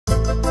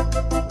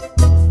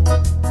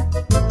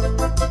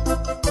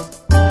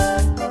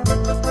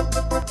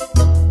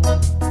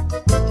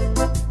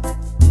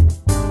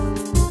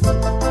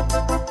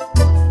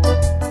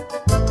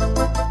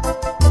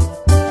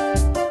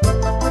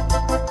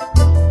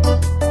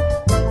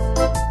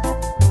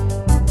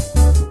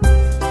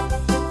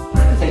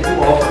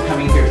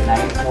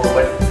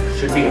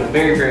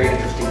Very, very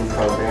interesting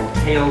program,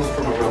 Tales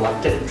from a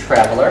Reluctant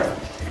Traveler.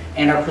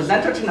 And our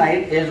presenter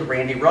tonight is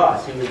Randy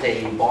Ross, who is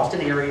a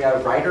Boston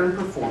area writer and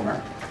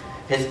performer.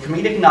 His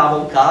comedic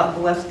novel, God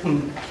Bless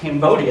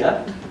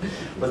Cambodia,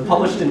 was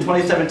published in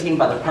 2017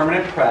 by the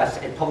Permanent Press,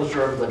 a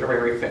publisher of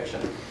literary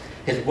fiction.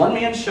 His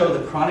one-man show,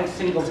 The Chronic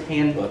Singles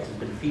Handbook, has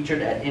been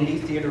featured at indie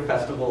theater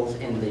festivals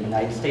in the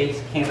United States,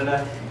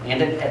 Canada,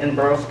 and in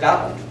Edinburgh,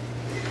 Scotland.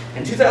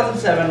 In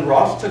 2007,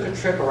 Ross took a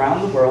trip around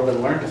the world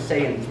and learned to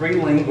say in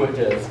 3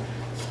 languages,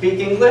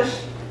 speak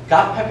English,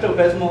 got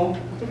Pepto-Bismol,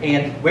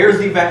 and where's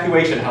the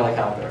evacuation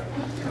helicopter?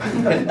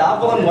 His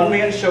novel and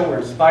one-man show were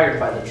inspired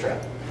by the trip.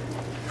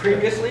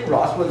 Previously,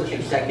 Ross was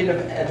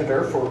executive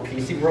editor for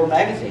PC World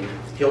magazine.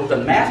 He holds a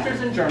master's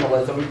in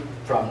journalism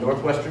from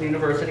Northwestern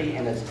University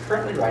and is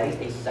currently writing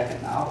a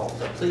second novel.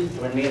 So please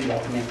join me in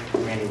welcoming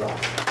Randy Ross.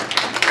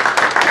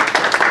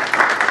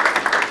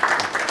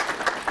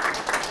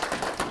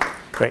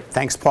 Great.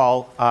 Thanks,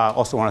 Paul.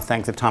 Also want to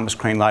thank the Thomas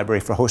Crane Library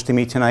for hosting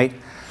me tonight.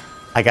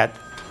 I got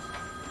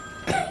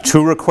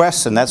 2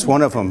 requests, and that's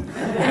one of them.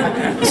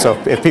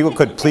 So if people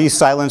could please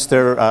silence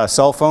their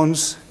cell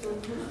phones.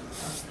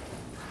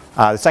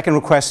 The second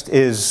request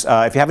is,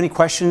 if you have any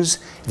questions,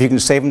 if you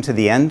can save them to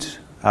the end.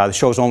 The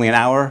show is only an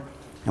hour,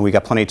 and we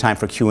got plenty of time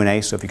for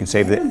Q&A, so if you can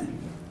save it.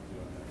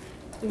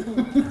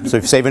 So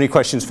if you save any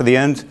questions for the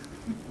end,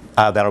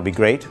 that'll be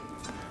great.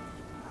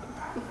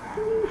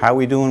 How are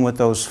we doing with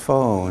those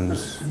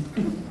phones?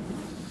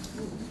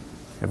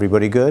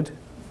 Everybody good?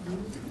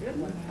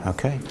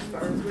 Okay.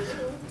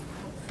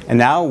 And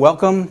now,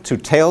 welcome to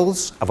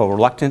Tales of a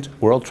Reluctant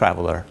World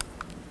Traveler.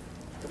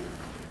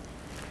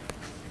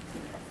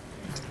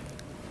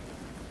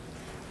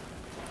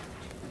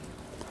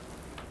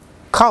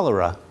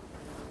 Cholera,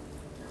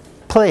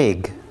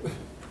 plague,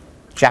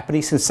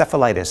 Japanese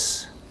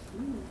encephalitis,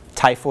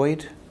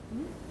 typhoid,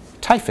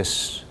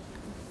 typhus,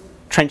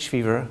 trench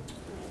fever,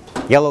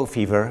 yellow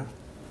fever,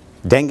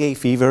 dengue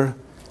fever,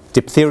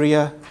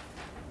 diphtheria,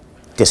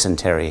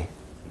 dysentery.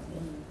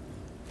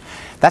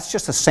 That's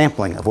just a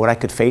sampling of what I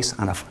could face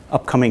on an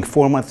upcoming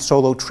 4-month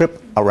solo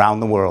trip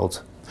around the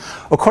world.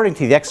 According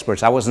to the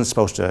experts, I wasn't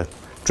supposed to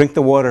drink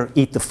the water,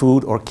 eat the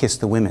food, or kiss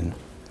the women.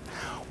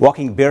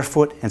 Walking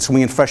barefoot and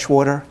swimming in fresh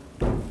water?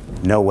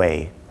 No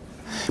way.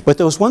 But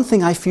there was one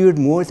thing I feared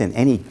more than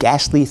any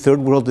ghastly third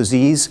world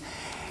disease,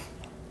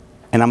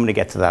 and I'm going to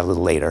get to that a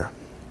little later.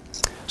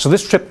 So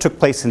this trip took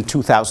place in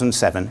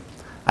 2007.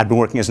 I'd been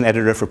working as an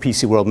editor for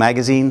PC World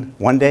magazine.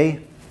 One day,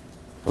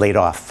 laid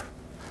off.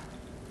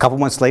 A couple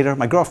months later,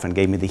 my girlfriend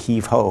gave me the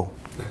heave-ho.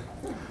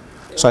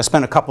 So I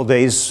spent a couple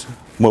days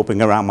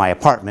moping around my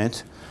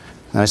apartment,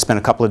 and I spent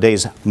a couple of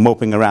days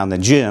moping around the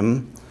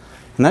gym,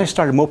 and then I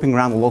started moping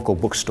around the local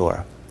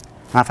bookstore.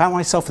 And I found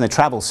myself in the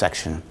travel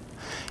section.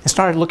 I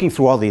started looking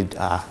through all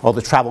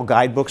the travel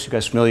guidebooks. You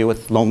guys familiar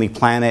with Lonely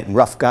Planet and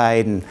Rough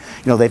Guide, and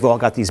they've all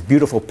got these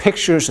beautiful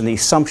pictures and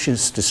these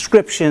sumptuous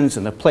descriptions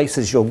and the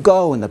places you'll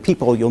go and the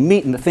people you'll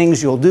meet and the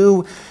things you'll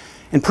do.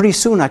 And pretty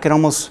soon I could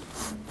almost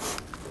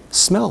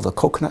smell the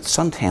coconut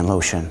suntan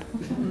lotion.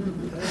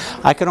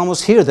 I could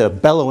almost hear the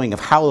bellowing of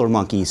howler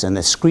monkeys and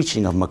the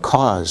screeching of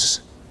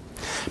macaws.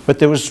 But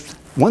there was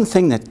one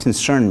thing that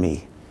concerned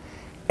me.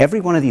 Every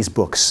one of these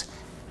books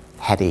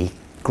had a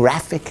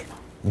graphic,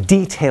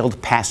 detailed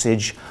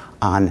passage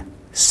on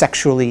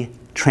sexually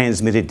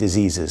transmitted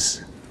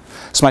diseases.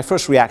 So my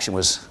first reaction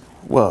was,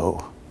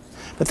 whoa.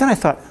 But then I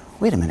thought,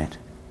 wait a minute.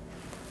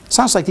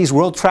 Sounds like these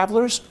world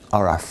travelers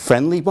are a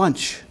friendly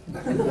bunch.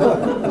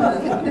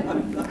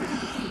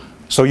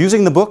 So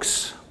using the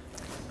books,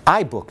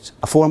 I booked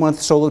a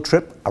 4-month solo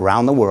trip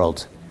around the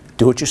world.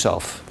 Do it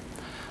yourself.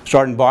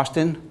 Started in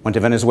Boston, went to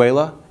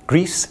Venezuela,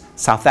 Greece,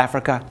 South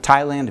Africa,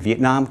 Thailand,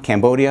 Vietnam,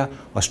 Cambodia,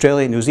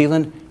 Australia, New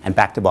Zealand, and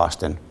back to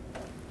Boston.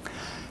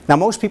 Now,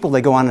 most people,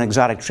 they go on an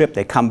exotic trip,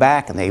 they come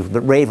back and they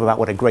rave about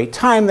what a great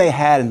time they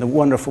had and the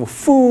wonderful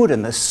food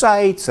and the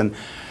sights and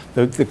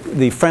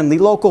the friendly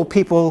local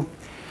people.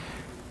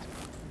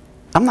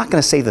 I'm not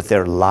going to say that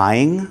they're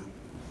lying.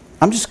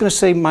 I'm just going to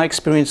say my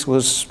experience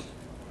was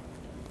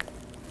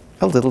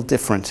a little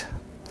different.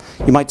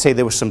 You might say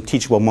there were some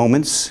teachable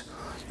moments.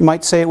 You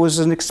might say it was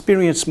an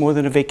experience more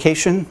than a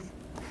vacation.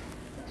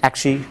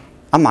 Actually,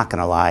 I'm not going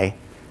to lie.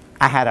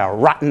 I had a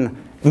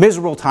rotten,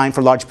 miserable time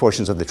for large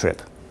portions of the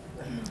trip.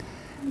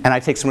 And I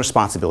take some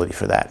responsibility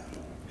for that.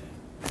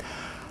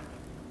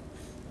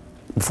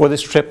 Before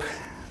this trip,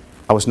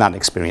 I was not an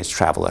experienced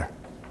traveler.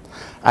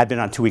 I'd been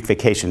on 2-week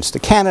vacations to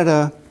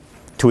Canada,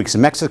 2 weeks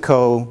in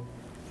Mexico,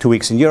 2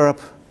 weeks in Europe.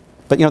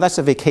 But that's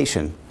a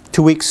vacation.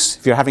 2 weeks,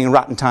 if you're having a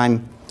rotten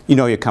time,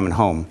 you're coming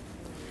home.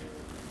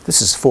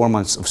 This is 4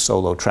 months of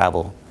solo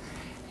travel.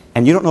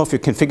 And you don't know if you're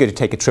configured to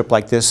take a trip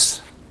like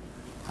this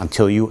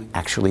until you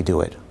actually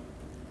do it.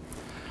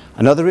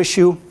 Another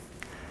issue,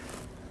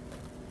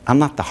 I'm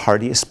not the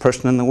hardiest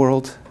person in the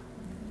world.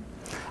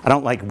 I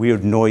don't like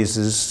weird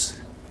noises,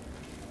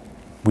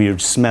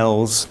 weird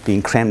smells,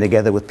 being crammed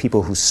together with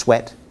people who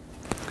sweat.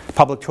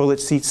 Public toilet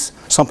seats,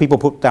 some people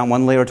put down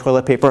 1 layer of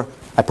toilet paper,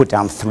 I put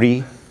down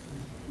 3.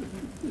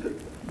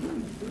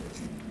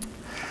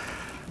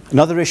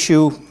 Another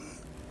issue,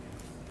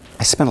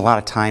 I spent a lot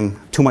of time,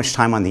 too much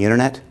time on the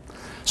internet.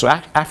 So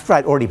after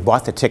I'd already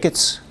bought the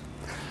tickets,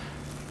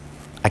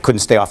 I couldn't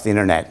stay off the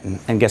internet.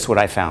 And guess what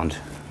I found?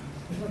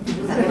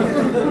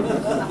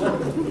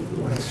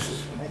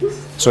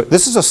 So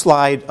this is a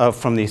slide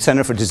from the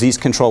Center for Disease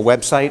Control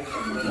website.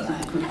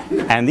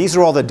 And these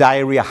are all the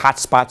diarrhea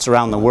hotspots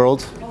around the world,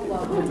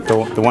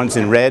 the ones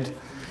in red.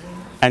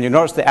 And you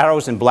notice the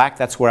arrows in black,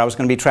 that's where I was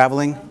going to be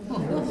traveling.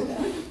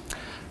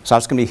 So I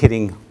was going to be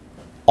hitting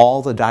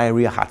all the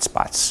diarrhea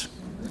hotspots.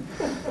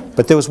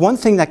 But there was one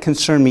thing that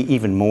concerned me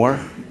even more.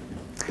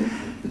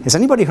 Has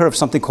anybody heard of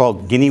something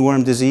called guinea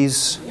worm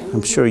disease?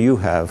 I'm sure you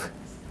have.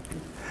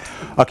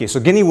 Okay, so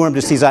guinea worm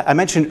disease, I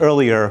mentioned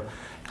earlier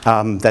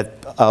that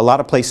a lot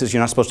of places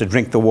you're not supposed to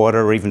drink the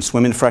water or even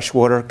swim in fresh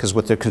water because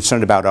what they're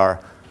concerned about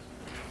are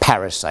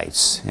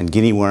parasites, and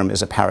guinea worm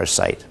is a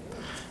parasite.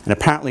 And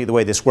apparently the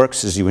way this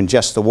works is you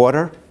ingest the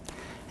water,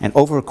 and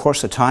over a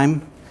course of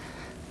time,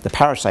 the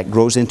parasite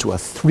grows into a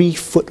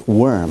 3-foot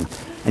worm,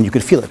 and you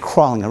can feel it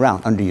crawling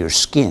around under your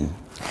skin.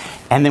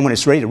 And then when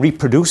it's ready to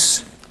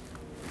reproduce,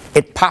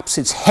 it pops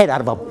its head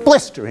out of a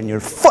blister in your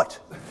foot.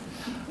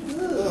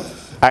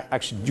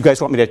 Actually, you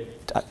guys want me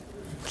to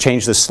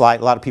change this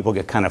slide? A lot of people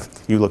get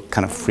you look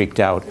kind of freaked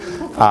out.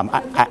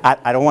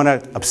 I don't want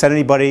to upset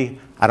anybody.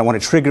 I don't want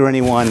to trigger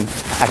anyone.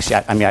 Actually,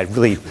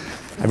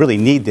 I really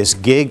need this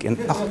gig. And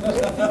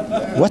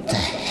oh, what the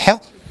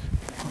hell?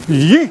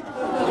 Yee!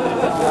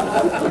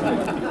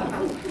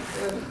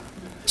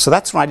 So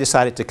that's when I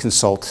decided to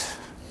consult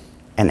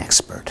an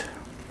expert.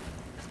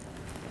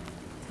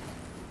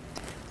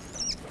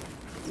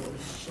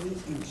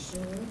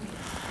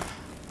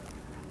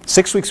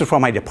 Six weeks before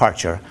my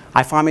departure,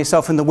 I found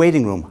myself in the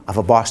waiting room of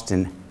a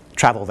Boston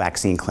travel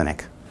vaccine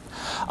clinic.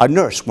 A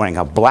nurse wearing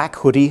a black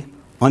hoodie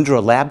under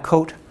a lab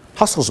coat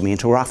hustles me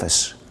into her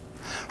office.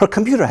 Her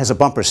computer has a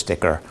bumper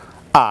sticker,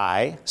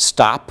 "I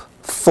stop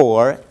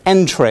for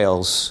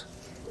entrails."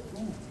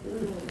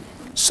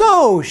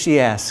 "So," she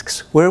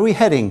asks, "where are we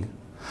heading?"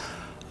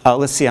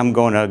 Let's see, I'm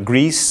going to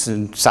Greece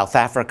and South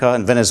Africa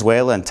and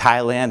Venezuela and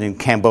Thailand and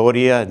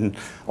Cambodia and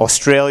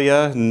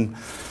Australia and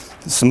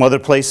some other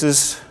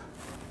places.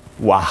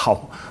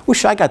 Wow,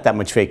 wish I got that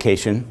much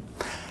vacation.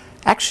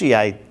 Actually,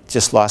 I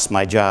just lost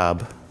my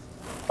job.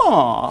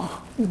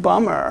 Aw,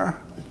 bummer.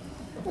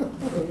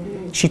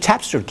 She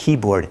taps her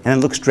keyboard and then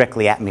looks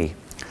directly at me.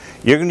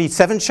 "You're going to need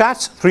 7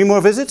 shots, 3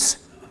 more visits,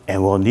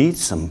 and we'll need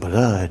some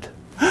blood."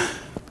 "A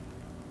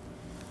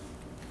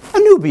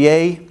newbie,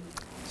 eh?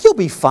 You'll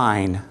be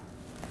fine."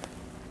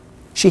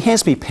 She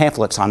hands me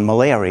pamphlets on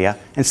malaria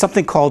and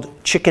something called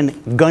chicken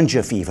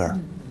gunja fever.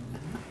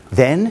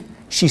 Then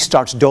she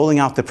starts doling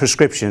out the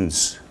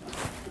prescriptions.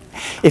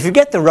 "If you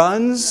get the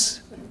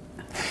runs,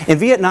 in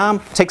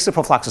Vietnam, take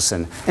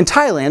ciprofloxacin. In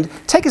Thailand,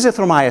 take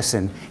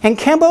azithromycin. In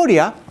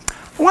Cambodia,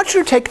 I want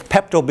you to take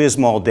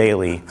Pepto-Bismol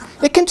daily.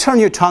 It can turn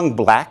your tongue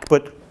black,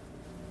 but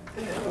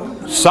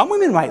some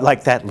women might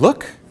like that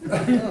look."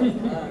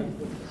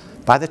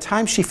 By the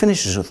time she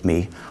finishes with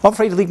me, I'm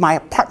afraid to leave my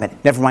apartment,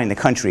 never mind the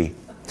country.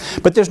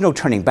 But there's no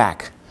turning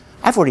back.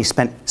 I've already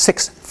spent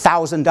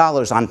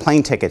 $6,000 on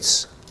plane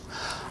tickets.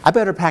 I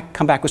better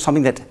come back with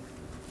something that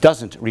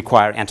doesn't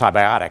require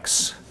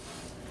antibiotics.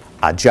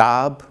 A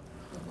job,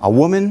 a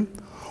woman,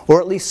 or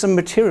at least some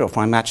material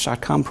for my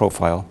Match.com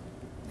profile.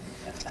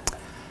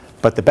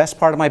 But the best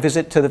part of my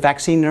visit to the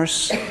vaccine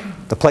nurse,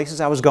 the places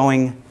I was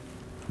going,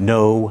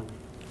 no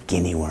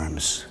guinea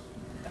worms.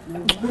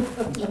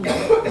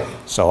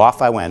 So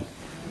off I went.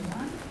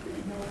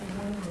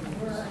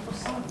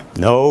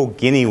 No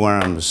guinea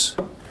worms.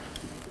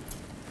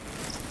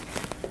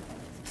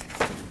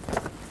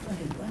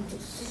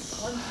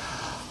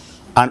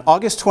 On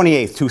August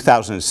 28,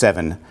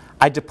 2007,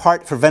 I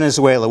depart for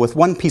Venezuela with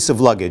 1 piece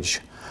of luggage,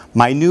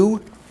 my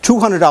new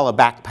 $200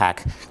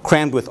 backpack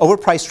crammed with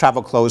overpriced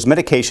travel clothes,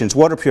 medications,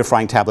 water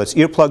purifying tablets,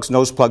 earplugs,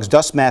 nose plugs,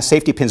 dust masks,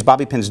 safety pins,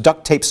 bobby pins,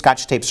 duct tape,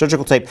 scotch tape,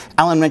 surgical tape,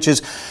 Allen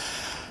wrenches,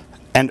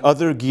 and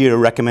other gear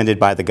recommended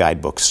by the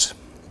guidebooks.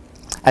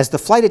 As the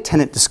flight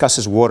attendant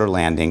discusses water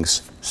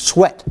landings,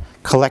 sweat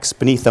collects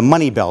beneath a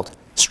money belt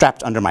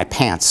strapped under my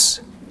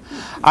pants.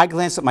 I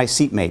glance at my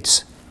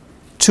seatmates,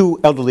 2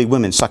 elderly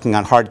women sucking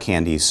on hard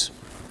candies.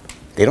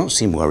 They don't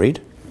seem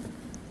worried.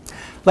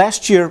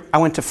 Last year, I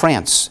went to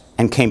France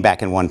and came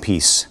back in 1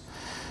 piece.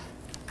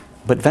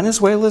 But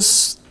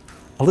Venezuela's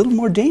a little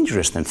more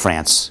dangerous than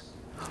France.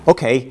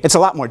 Okay, it's a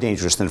lot more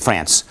dangerous than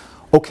France.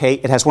 Okay,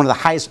 it has one of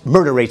the highest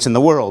murder rates in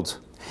the world.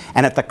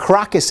 And at the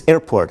Caracas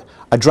airport,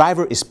 a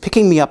driver is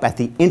picking me up at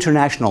the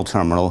international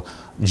terminal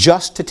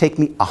just to take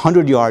me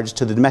 100 yards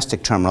to the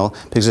domestic terminal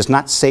because it's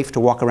not safe to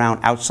walk around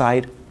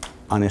outside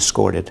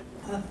unescorted.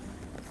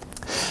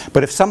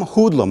 But if some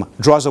hoodlum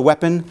draws a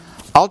weapon,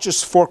 I'll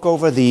just fork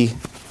over the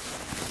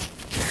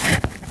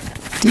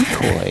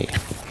decoy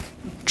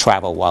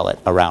travel wallet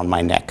around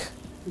my neck,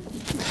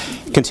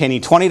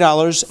 containing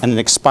 $20 and an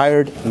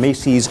expired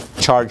Macy's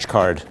charge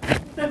card.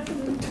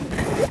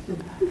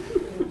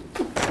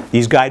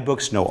 These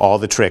guidebooks know all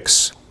the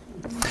tricks.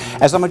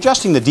 As I'm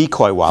adjusting the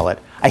decoy wallet,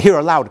 I hear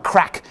a loud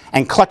crack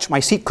and clutch my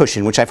seat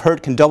cushion, which I've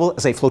heard can double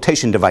as a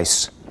flotation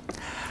device.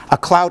 A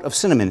cloud of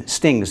cinnamon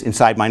stings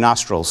inside my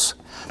nostrils.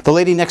 The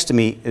lady next to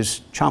me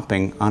is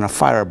chomping on a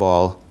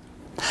fireball.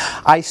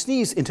 I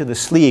sneeze into the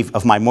sleeve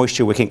of my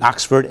moisture-wicking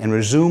Oxford and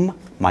resume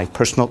my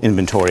personal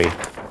inventory.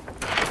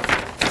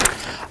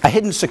 A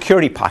hidden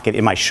security pocket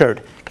in my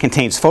shirt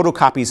contains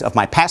photocopies of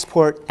my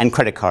passport and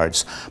credit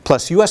cards,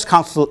 plus U.S.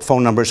 consulate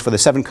phone numbers for the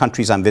 7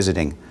 countries I'm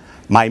visiting.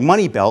 My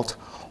money belt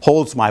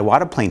holds my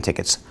waterplane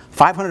tickets,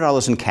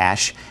 $500 in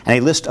cash, and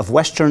a list of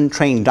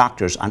Western-trained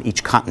doctors on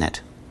each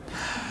continent.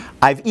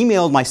 I've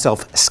emailed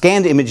myself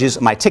scanned images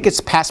of my tickets,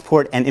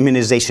 passport, and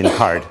immunization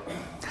card.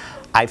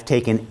 I've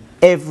taken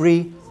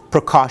every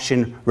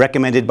precaution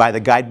recommended by the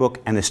guidebook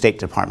and the State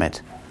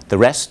Department. The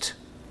rest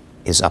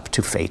is up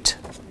to fate.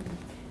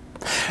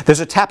 There's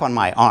a tap on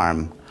my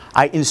arm.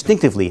 I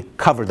instinctively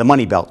cover the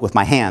money belt with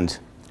my hand.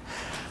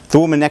 The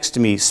woman next to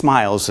me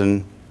smiles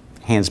and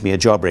hands me a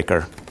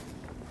jawbreaker.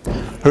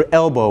 Her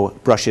elbow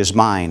brushes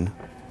mine.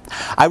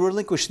 I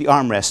relinquish the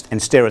armrest and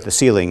stare at the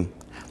ceiling.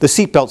 The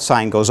seatbelt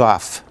sign goes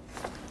off.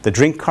 The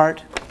drink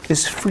cart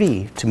is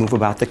free to move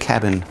about the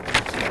cabin.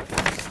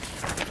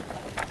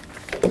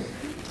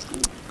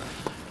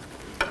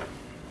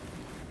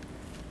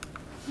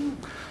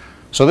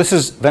 So this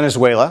is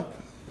Venezuela.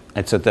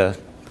 It's at the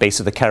base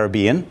of the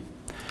Caribbean.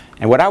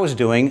 And what I was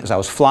doing is I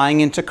was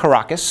flying into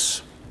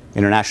Caracas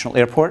International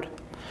Airport.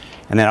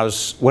 And then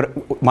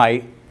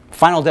my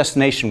final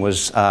destination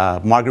was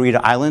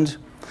Margarita Island.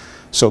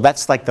 So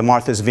that's like the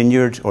Martha's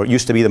Vineyard, or it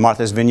used to be the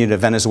Martha's Vineyard of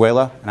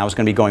Venezuela. And I was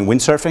going to be going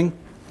windsurfing.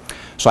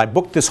 So I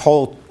booked this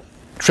whole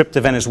trip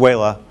to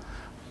Venezuela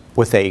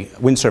with a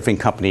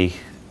windsurfing company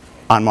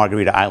on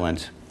Margarita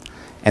Island.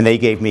 And they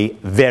gave me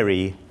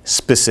very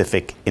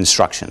specific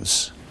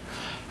instructions.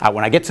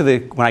 When I get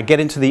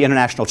into the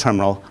international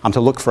terminal, I'm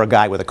to look for a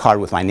guy with a card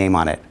with my name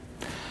on it.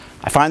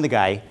 I find the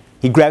guy,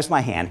 he grabs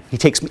my hand, he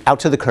takes me out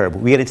to the curb.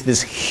 We get into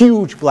this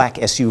huge black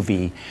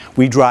SUV.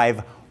 We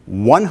drive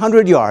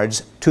 100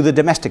 yards to the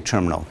domestic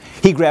terminal.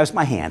 He grabs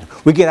my hand,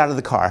 we get out of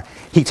the car,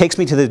 he takes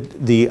me to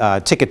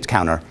the ticket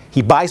counter,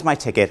 he buys my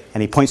ticket,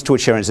 and he points to a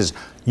chair and says,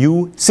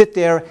 "You sit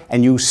there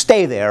and you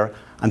stay there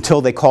until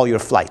they call your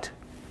flight."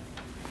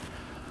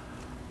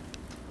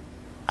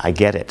 I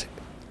get it.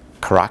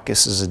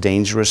 Caracas is a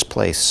dangerous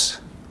place.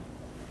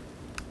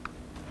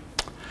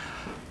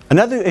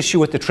 Another issue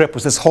with the trip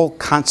was this whole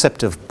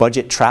concept of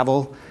budget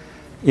travel.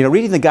 You know,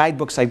 reading the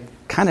guidebooks, I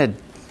kind of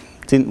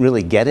didn't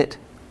really get it.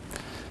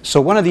 So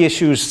one of the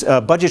issues,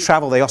 budget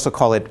travel, they also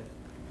call it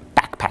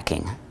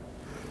backpacking.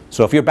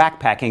 So if you're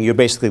backpacking, you're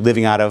basically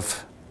living out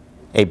of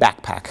a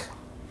backpack.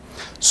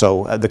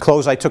 So the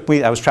clothes I took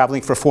I was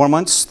traveling for 4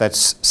 months.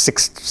 That's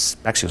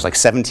actually it was like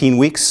 17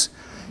 weeks.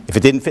 If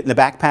it didn't fit in the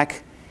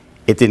backpack,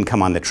 it didn't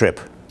come on the trip.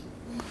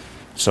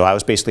 So I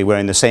was basically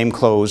wearing the same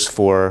clothes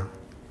for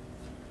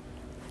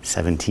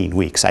 17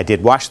 weeks. I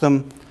did wash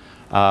them.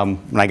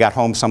 When I got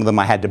home, some of them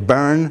I had to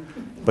burn,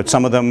 but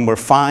some of them were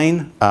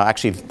fine.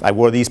 Actually, I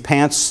wore these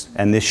pants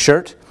and this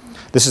shirt.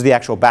 This is the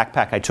actual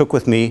backpack I took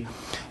with me.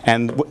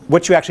 And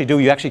what you actually do,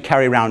 you actually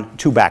carry around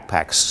 2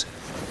 backpacks.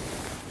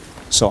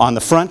 So on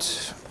the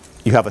front,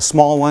 you have a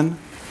small one.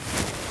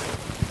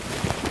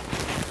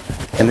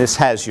 And this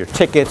has your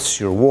tickets,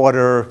 your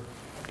water,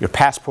 your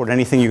passport,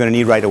 anything you're going to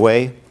need right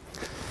away.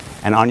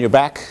 And on your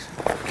back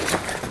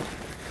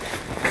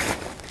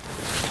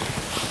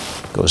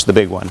goes the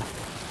big one.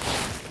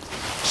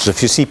 So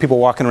if you see people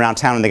walking around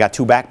town and they got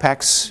 2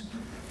 backpacks,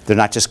 they're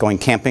not just going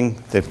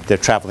camping, they're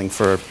traveling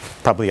for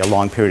probably a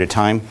long period of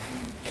time.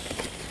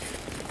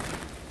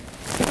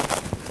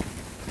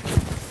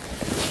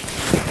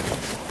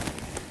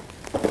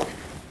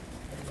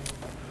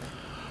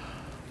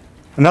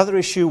 Another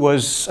issue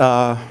was,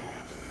 so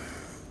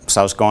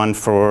I was gone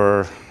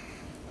for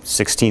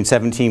 16,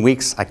 17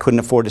 weeks. I couldn't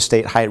afford to stay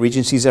at Hyatt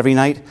Regencies every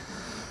night.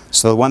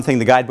 So the one thing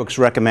the guidebooks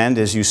recommend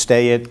is you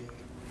stay at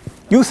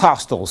youth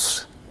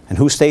hostels. And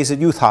who stays at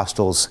youth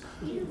hostels?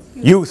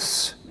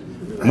 Youths.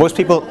 Most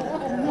people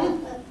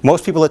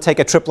that take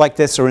a trip like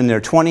this are in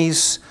their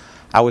 20s.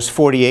 I was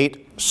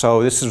 48,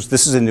 so this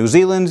is in New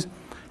Zealand,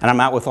 and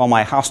I'm out with all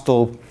my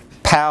hostel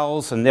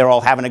pals, and they're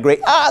all having a great,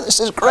 this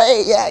is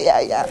great,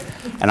 yeah.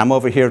 And I'm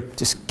over here,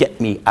 just get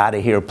me out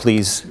of here,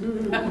 please.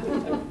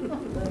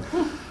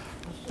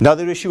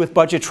 Another issue with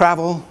budget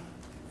travel,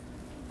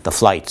 the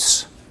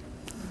flights.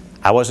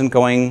 I wasn't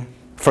going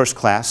first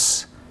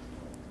class.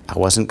 I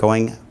wasn't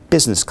going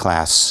business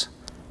class.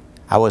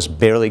 I was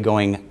barely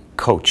going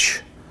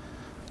coach.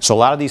 So a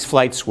lot of these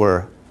flights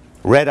were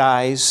red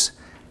eyes.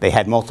 They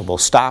had multiple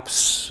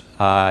stops.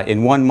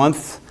 In 1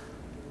 month,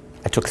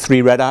 I took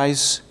 3 red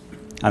eyes.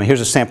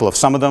 Here's a sample of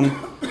some of them.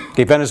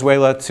 Okay,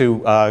 Venezuela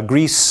to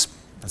Greece,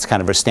 That's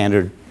kind of a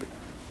standard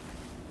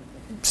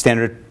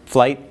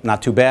flight,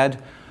 not too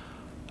bad.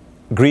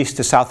 Greece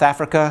to South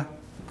Africa,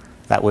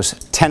 that was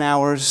 10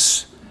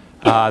 hours.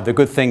 The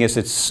good thing is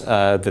it's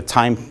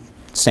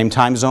same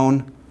time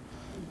zone.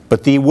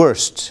 But the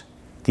worst,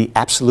 the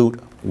absolute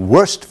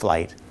worst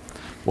flight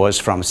was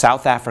from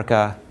South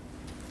Africa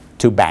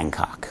to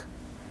Bangkok.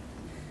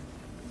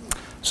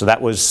 So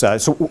that was, so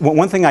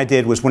one thing I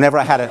did was whenever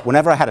I had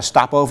a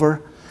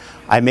stopover,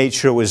 I made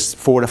sure it was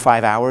 4 to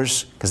 5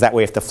 hours, because that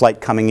way if the flight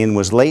coming in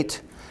was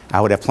late,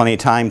 I would have plenty of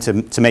time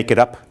to make it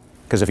up.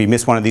 Because if you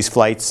miss one of these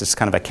flights, it's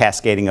kind of a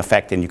cascading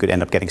effect and you could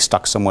end up getting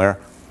stuck somewhere.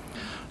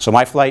 So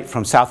my flight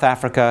from South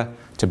Africa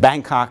to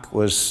Bangkok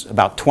was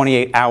about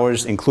 28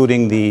 hours,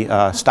 including the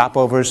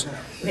stopovers.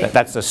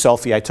 That's the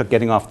selfie I took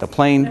getting off the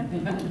plane.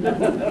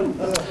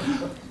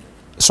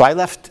 So I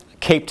left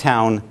Cape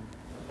Town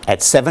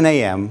at 7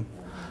 a.m.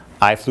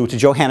 I flew to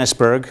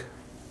Johannesburg,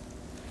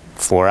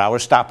 4-hour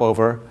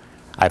stopover.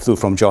 I flew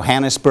from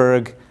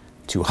Johannesburg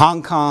to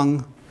Hong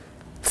Kong,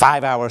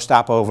 5-hour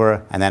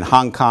stopover, and then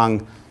Hong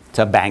Kong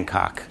to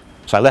Bangkok.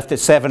 So I left at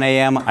 7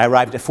 a.m. I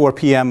arrived at 4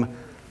 p.m.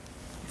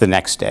 the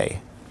next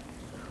day.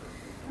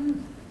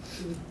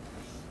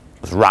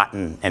 It was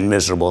rotten and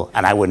miserable,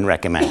 and I wouldn't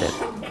recommend it.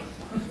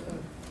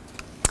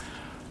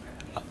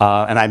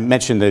 And I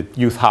mentioned the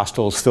youth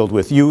hostels filled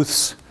with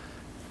youths,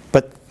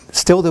 but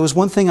still there was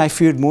one thing I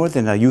feared more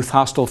than a youth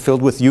hostel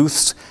filled with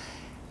youths,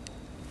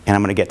 and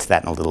I'm going to get to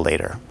that in a little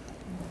later.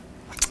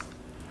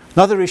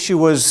 Another issue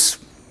was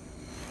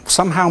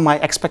somehow my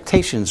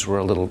expectations were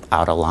a little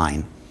out of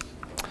line.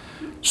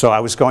 So I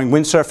was going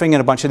windsurfing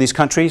in a bunch of these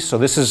countries. So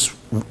this is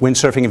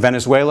windsurfing in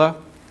Venezuela.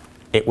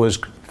 It was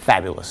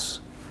fabulous.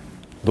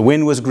 The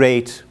wind was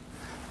great.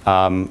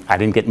 I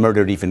didn't get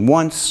murdered even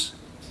once.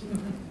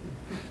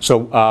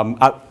 So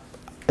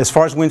as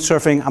far as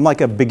windsurfing, I'm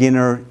like a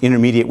beginner,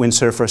 intermediate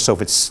windsurfer. So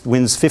if it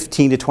winds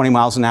 15 to 20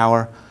 miles an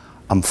hour,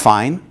 I'm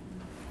fine.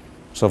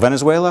 So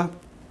Venezuela,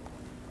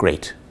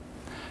 great.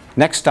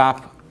 Next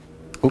stop,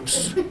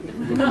 oops.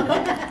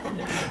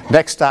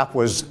 Next stop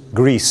was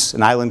Greece,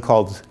 an island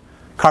called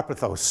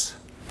Carpathos.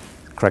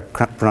 Correct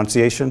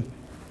pronunciation?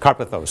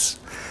 Carpathos.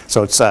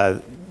 So it's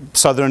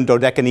southern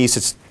Dodecanese.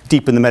 It's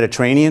deep in the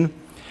Mediterranean.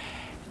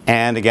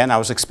 And again, I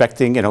was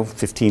expecting,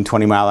 15,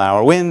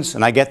 20-mile-an-hour winds.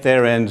 And I get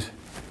there and,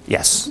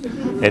 yes,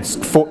 it's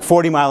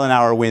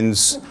 40-mile-an-hour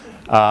winds.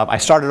 I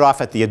started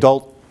off at the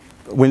adult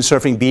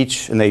windsurfing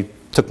beach, and they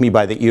took me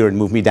by the ear and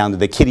moved me down to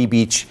the kiddie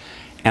beach.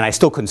 And I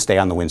still couldn't stay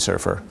on the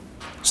windsurfer.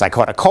 So I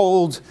caught a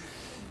cold.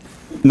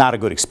 Not a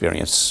good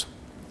experience.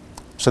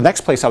 So the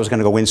next place I was going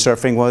to go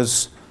windsurfing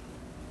was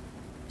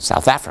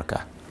South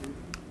Africa.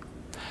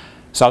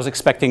 So I was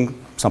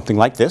expecting something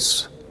like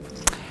this.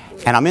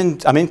 And I'm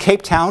in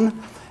Cape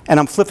Town,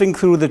 and I'm flipping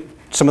through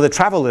some of the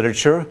travel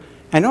literature.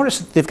 I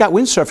noticed they've got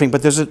windsurfing,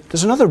 but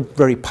there's another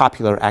very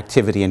popular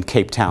activity in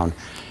Cape Town,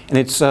 and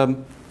it's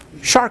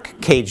shark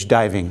cage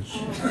diving.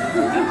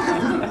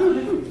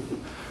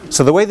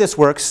 So the way this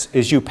works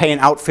is you pay an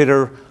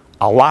outfitter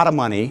a lot of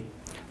money.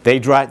 They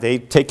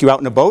take you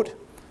out in a boat.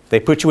 They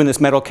put you in this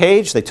metal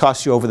cage. They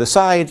toss you over the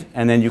side,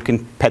 and then you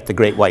can pet the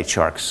great white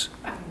sharks.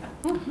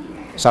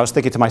 So I was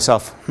thinking to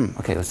myself,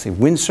 okay, let's see,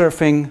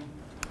 windsurfing,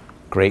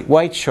 great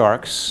white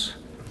sharks,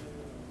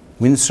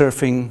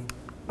 windsurfing,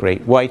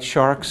 great white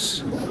sharks,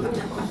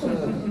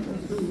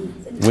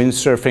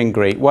 windsurfing,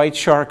 great white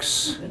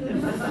sharks,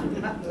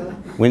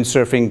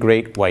 windsurfing,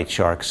 great white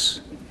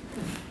sharks.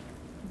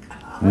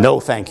 No,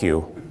 thank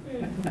you.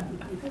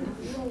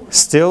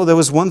 Still, there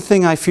was one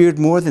thing I feared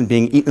more than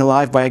being eaten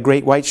alive by a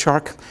great white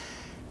shark,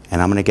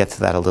 and I'm going to get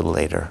to that a little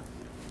later.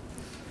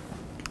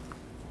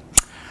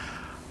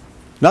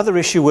 Another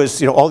issue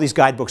was, all these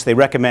guidebooks, they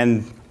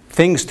recommend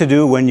things to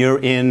do when you're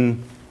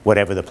in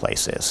whatever the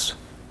place is.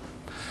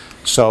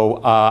 So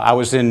I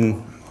was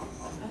in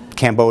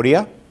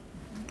Cambodia.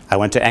 I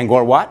went to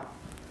Angkor Wat.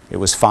 It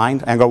was fine.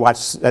 Angkor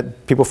Wat's,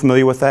 people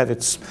familiar with that?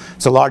 It's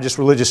the largest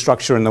religious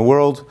structure in the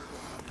world.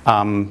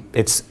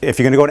 If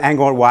you're going to go to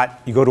Angkor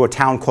Wat, you go to a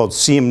town called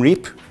Siem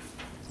Reap.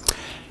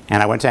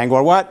 And I went to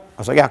Angkor Wat.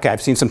 I was like, yeah, okay,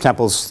 I've seen some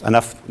temples,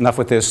 enough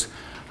with this.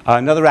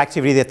 Another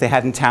activity that they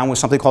had in town was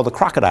something called the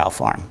crocodile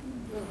farm.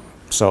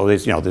 So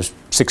there's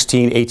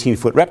 16,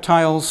 18-foot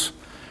reptiles.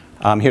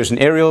 Here's an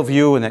aerial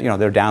view, and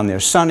they're down there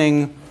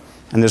sunning,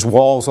 and there's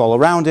walls all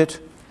around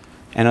it.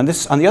 And on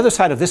the other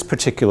side of this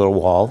particular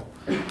wall,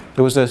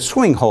 there was a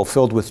swimming hole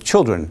filled with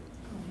children.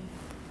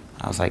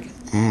 I was like,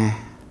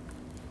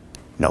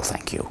 no,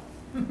 thank you.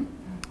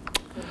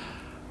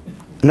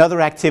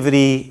 Another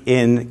activity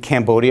in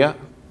Cambodia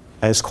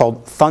is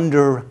called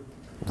Thunder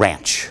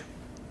Ranch.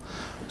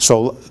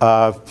 So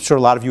sure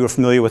a lot of you are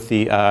familiar with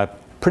the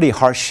pretty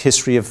harsh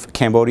history of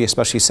Cambodia,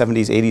 especially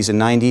 70s, 80s,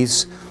 and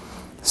 90s.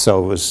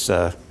 So it was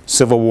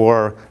civil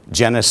war,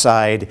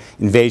 genocide,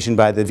 invasion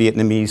by the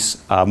Vietnamese,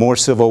 more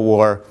civil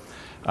war.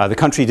 The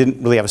country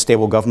didn't really have a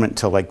stable government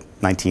until like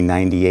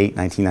 1998,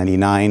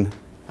 1999.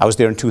 I was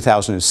there in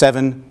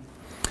 2007.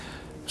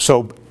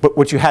 So, but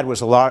what you had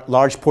was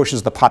large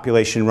portions of the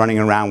population running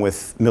around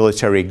with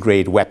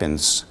military-grade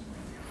weapons.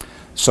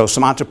 So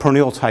some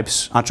entrepreneurial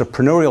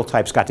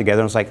types got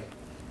together and was like,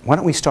 why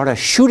don't we start a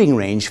shooting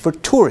range for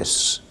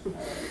tourists?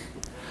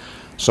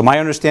 So my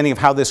understanding of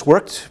how this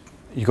worked,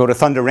 you go to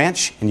Thunder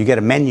Ranch and you get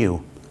a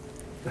menu.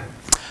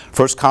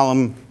 First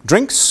column,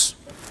 drinks.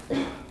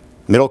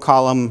 Middle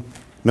column,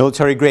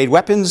 military grade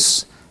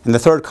weapons. And the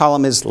third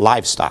column is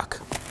livestock.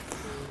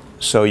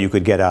 So you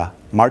could get a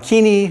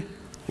martini,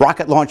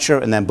 rocket launcher,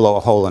 and then blow a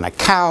hole in a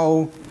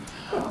cow.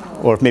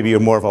 Or if maybe you're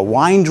more of a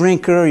wine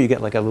drinker, you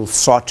get like a little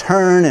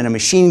sauterne and a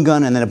machine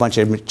gun and then a bunch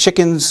of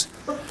chickens.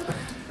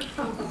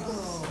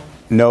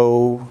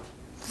 No,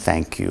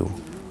 thank you.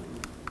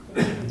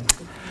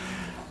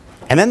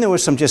 And then there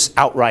was some just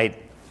outright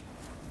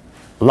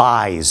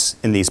lies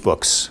in these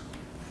books.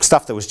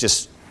 Stuff that was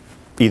just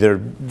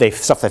either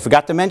stuff they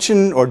forgot to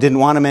mention or didn't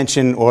want to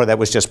mention or that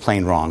was just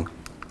plain wrong.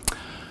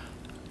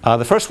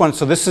 The first one,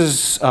 so this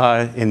is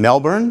in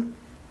Melbourne.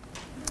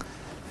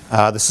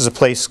 This is a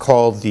place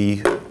called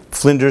the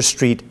Flinders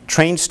Street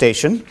train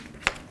station.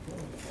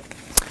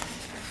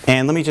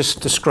 And let me just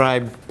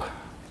describe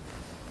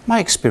my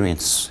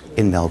experience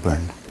in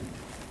Melbourne.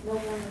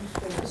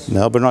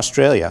 Melbourne,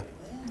 Australia.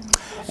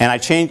 And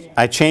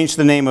I changed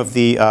the name of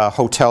the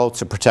hotel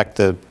to protect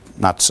the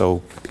not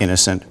so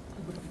innocent.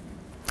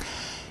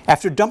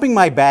 After dumping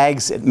my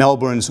bags at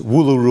Melbourne's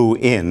Woolaroo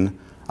Inn,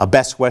 a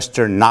Best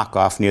Western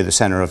knockoff near the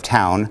center of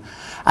town,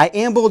 I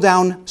ambled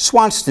down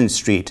Swanston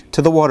Street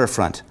to the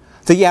waterfront,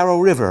 the Yarrow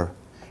River,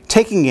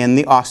 taking in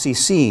the Aussie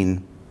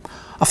scene.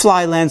 A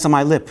fly lands on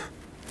my lip.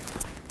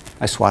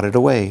 I swat it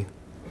away.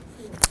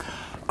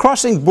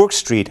 Crossing Brook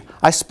Street,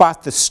 I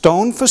spot the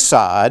stone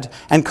facade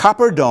and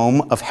copper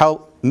dome of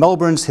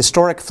Melbourne's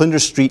historic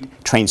Flinders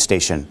Street train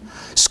station.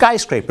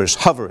 Skyscrapers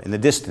hover in the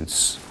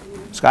distance.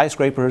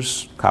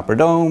 Skyscrapers, copper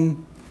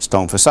dome,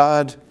 stone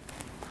facade,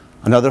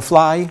 another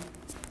fly,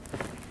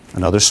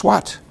 another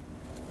swat.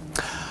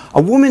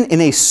 A woman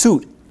in a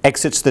suit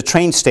exits the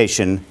train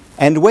station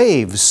and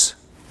waves.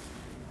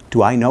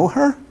 Do I know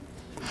her?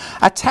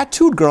 A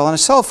tattooed girl on a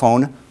cell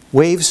phone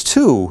waves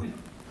too.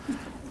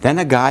 Then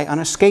a guy on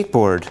a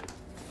skateboard.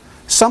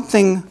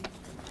 Something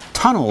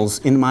tunnels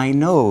in my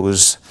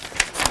nose.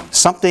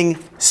 Something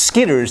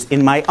skitters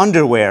in my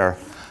underwear.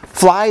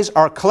 Flies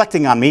are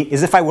collecting on me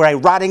as if I were a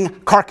rotting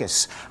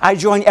carcass. I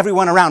join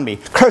everyone around me,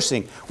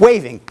 cursing,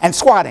 waving, and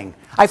swatting.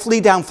 I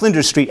flee down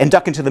Flinders Street and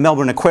duck into the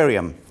Melbourne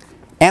Aquarium.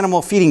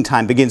 Animal feeding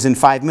time begins in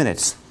 5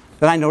 minutes.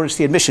 Then I notice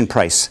the admission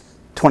price,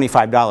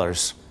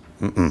 $25.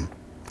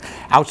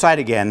 Outside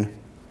again,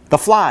 the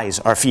flies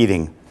are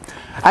feeding.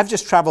 I've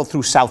just traveled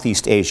through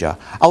Southeast Asia,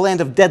 a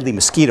land of deadly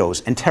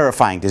mosquitoes and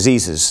terrifying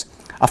diseases.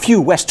 A few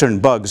Western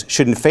bugs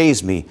shouldn't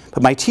faze me,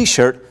 but my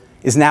t-shirt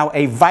is now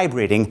a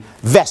vibrating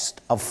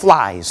vest of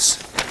flies.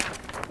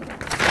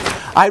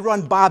 I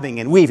run bobbing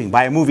and weaving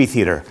by a movie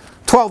theater.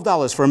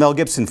 $12 for a Mel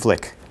Gibson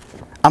flick.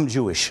 I'm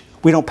Jewish.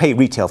 We don't pay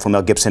retail for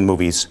Mel Gibson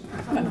movies.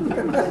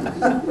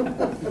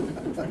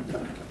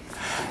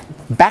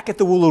 Back at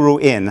the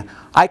Woolaroo Inn,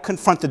 I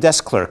confront the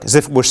desk clerk as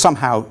if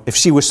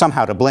she were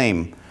somehow to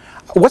blame.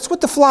 What's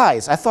with the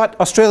flies? I thought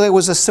Australia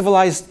was a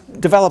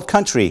civilized, developed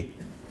country.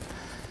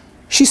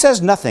 She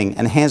says nothing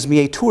and hands me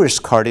a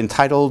tourist card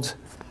entitled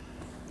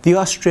The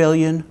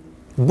Australian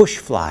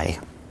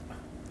Bushfly.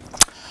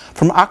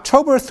 From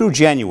October through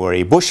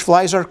January,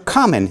 bushflies are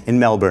common in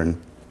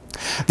Melbourne.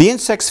 The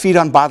insects feed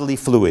on bodily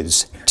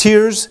fluids,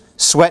 tears,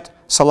 sweat,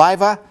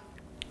 saliva,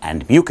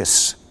 and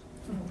mucus.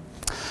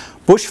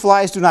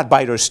 Bushflies do not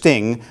bite or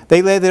sting.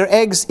 They lay their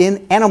eggs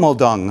in animal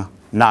dung,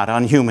 not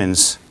on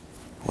humans.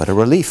 What a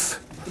relief.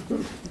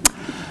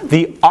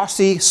 The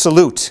Aussie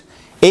salute,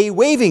 a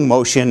waving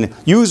motion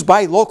used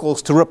by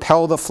locals to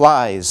repel the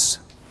flies.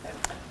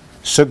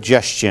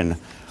 Suggestion: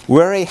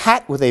 wear a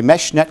hat with a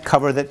mesh net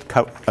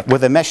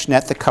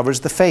that covers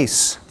the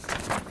face.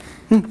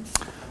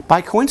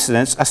 By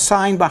coincidence, a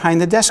sign behind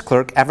the desk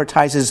clerk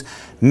advertises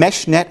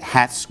mesh net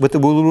hats with the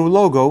Woolaroo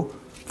logo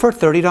for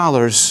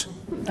 $30.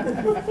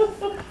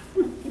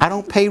 I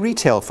don't pay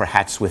retail for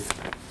hats with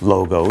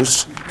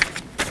logos.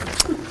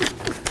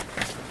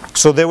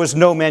 So there was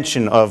no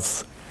mention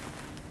of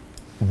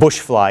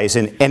bushflies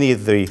in any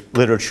of the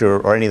literature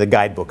or any of the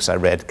guidebooks I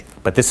read.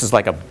 But this is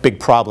like a big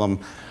problem.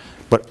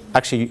 But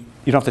actually,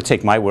 you don't have to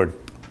take my word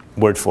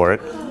for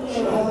it.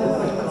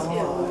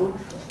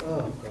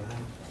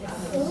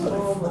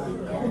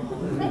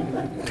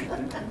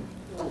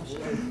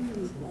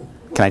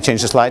 Can I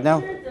change the slide now?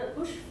 The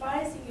bush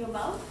flies in your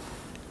mouth?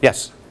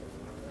 Yes.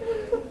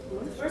 The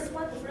first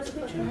one, the first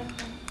picture?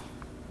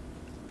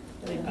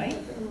 Do they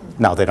bite?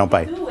 No, they don't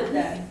bite. What do you do with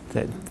that?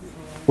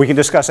 We can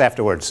discuss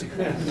afterwards.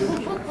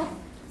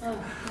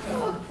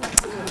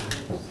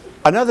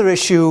 Another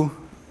issue,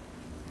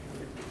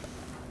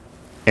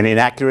 an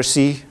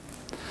inaccuracy.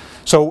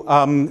 So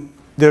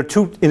there are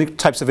two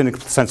types of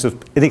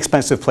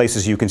inexpensive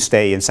places you can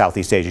stay in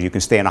Southeast Asia. You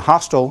can stay in a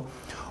hostel,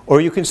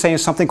 or you can stay in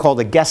something called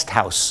a guest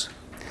house.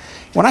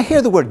 When I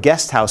hear the word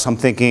guest house, I'm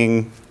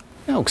thinking,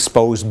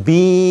 exposed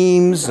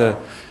beams, a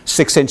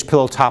 6-inch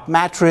pillow top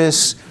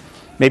mattress,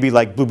 maybe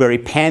like blueberry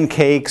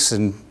pancakes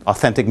and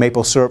authentic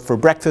maple syrup for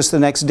breakfast the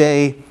next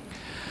day.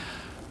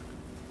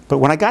 But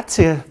when I got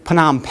to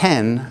Phnom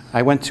Penh,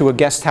 I went to a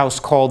guest house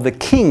called The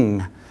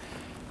King.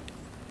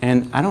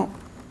 And I don't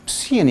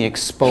see any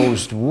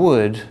exposed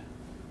wood.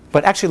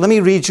 But actually, let me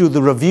read you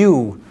the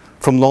review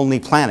from Lonely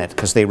Planet,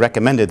 because they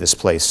recommended this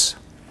place.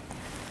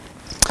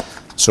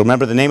 So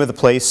remember, the name of the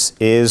place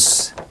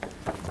is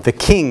The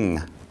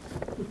King.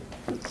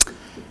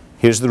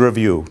 Here's the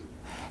review.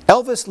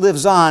 Elvis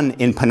lives on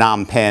in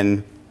Phnom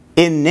Penh,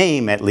 in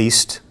name at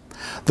least.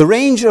 The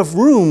range of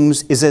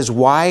rooms is as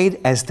wide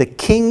as the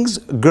king's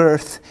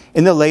girth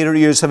in the later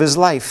years of his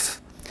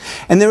life.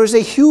 And there is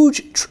a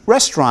huge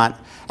restaurant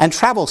and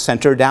travel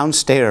center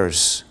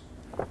downstairs.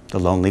 The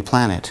Lonely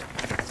Planet.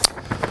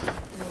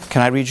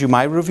 Can I read you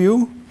my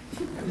review?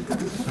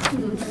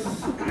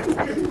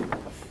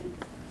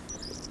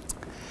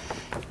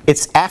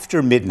 It's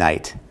after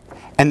midnight,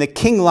 and the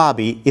King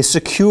lobby is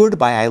secured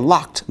by a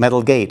locked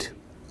metal gate.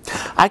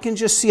 I can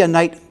just see a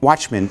night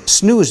watchman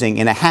snoozing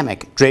in a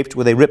hammock draped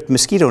with a ripped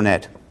mosquito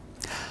net.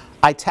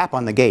 I tap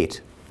on the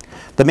gate.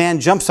 The man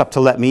jumps up to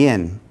let me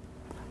in.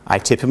 I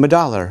tip him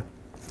 $1.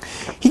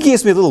 He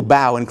gives me a little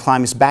bow and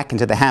climbs back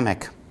into the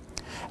hammock.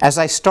 As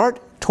I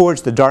start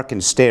towards the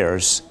darkened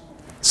stairs,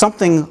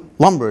 something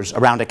lumbers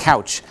around a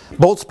couch,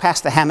 bolts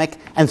past the hammock,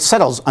 and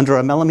settles under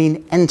a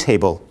melamine end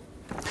table.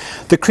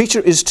 The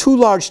creature is too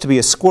large to be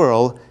a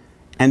squirrel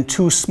and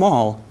too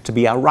small to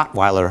be a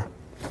Rottweiler.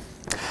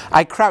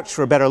 I crouch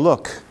for a better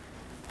look.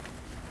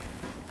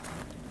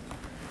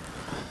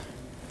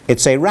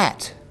 It's a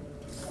rat.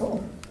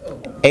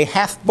 A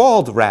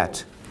half-bald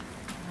rat.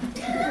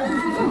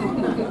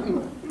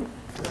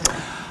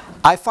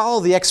 I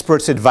follow the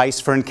expert's advice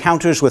for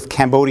encounters with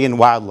Cambodian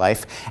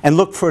wildlife and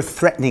look for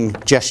threatening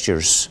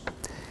gestures.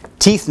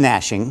 Teeth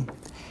gnashing,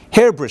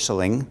 hair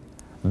bristling,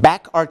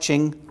 back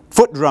arching,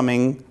 foot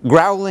drumming,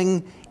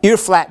 growling, ear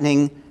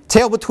flattening,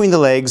 tail between the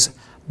legs,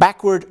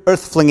 backward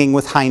earth flinging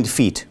with hind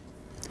feet.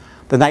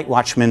 The night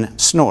watchman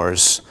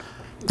snores.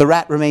 The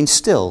rat remains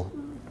still,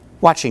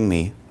 watching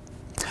me.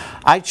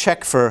 I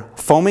check for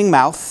foaming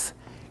mouth,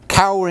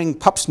 cowering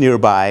pups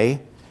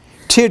nearby,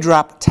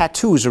 teardrop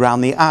tattoos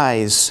around the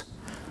eyes.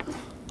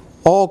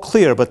 All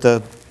clear, but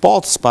the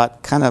bald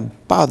spot kind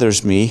of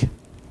bothers me.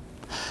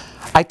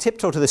 I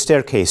tiptoe to the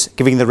staircase,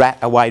 giving the rat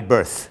a wide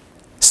berth.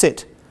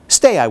 Sit.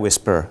 Stay, I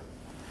whisper.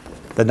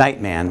 The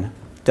nightman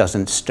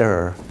doesn't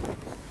stir.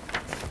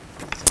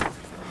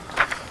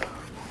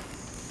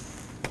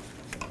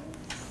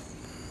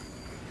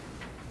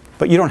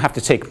 But you don't have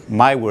to take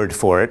my word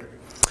for it.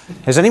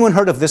 Has anyone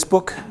heard of this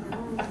book?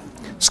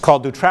 It's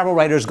called Do Travel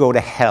Writers Go to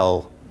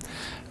Hell?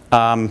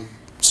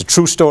 It's a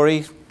true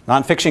story,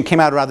 nonfiction. Came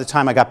out around the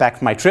time I got back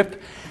from my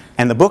trip.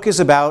 And the book is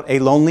about a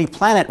Lonely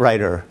Planet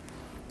writer.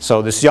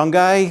 So this young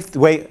guy, the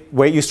way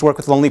it used to work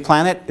with Lonely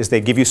Planet is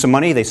they give you some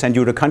money, they send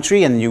you to a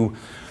country, and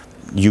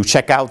you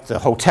check out the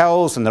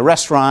hotels and the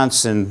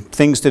restaurants and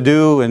things to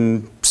do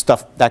and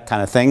stuff, that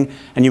kind of thing,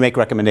 and you make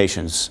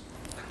recommendations.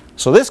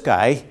 So this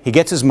guy, he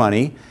gets his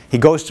money, he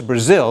goes to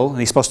Brazil, and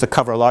he's supposed to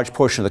cover a large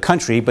portion of the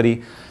country, but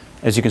he,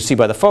 as you can see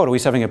by the photo,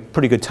 he's having a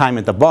pretty good time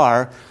at the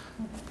bar,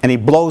 and he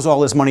blows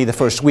all his money the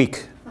first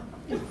week.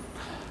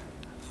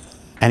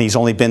 And he's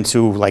only been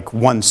to like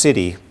one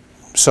city.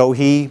 So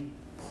he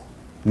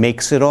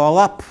makes it all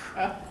up.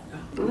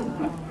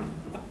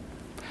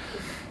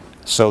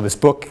 So this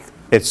book,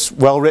 it's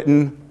well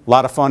written, a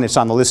lot of fun. It's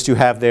on the list you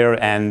have there,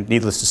 and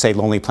needless to say,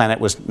 Lonely Planet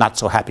was not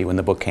so happy when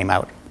the book came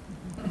out.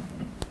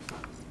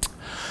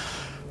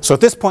 So at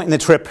this point in the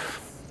trip,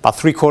 about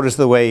 3/4 of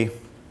the way,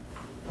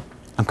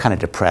 I'm kind of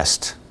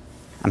depressed.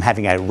 I'm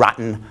having a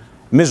rotten,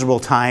 miserable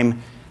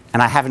time, and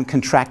I haven't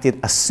contracted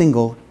a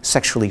single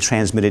sexually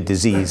transmitted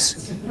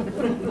disease.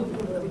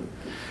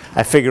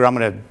 I figure I'm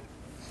going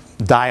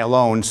to die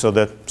alone, so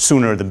the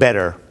sooner the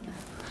better.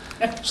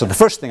 So the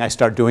first thing I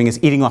start doing is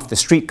eating off the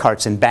street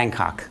carts in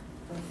Bangkok.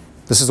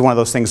 This is one of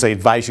those things they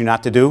advise you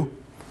not to do.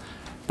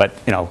 But,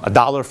 you know,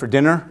 $1 for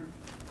dinner,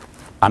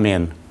 I'm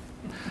in.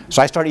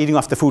 So I started eating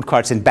off the food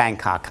carts in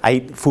Bangkok. I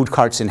ate food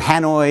carts in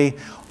Hanoi,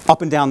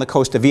 up and down the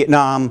coast of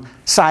Vietnam,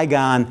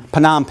 Saigon,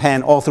 Phnom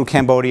Penh, all through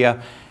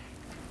Cambodia.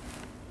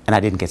 And I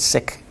didn't get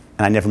sick.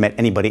 And I never met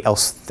anybody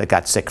else that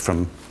got sick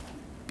from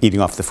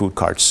eating off the food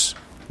carts.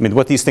 I mean,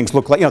 what these things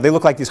look like, you know, they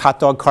look like these hot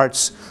dog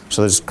carts.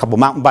 So there's a couple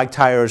mountain bike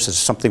tires, there's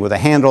something with a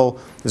handle,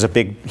 there's a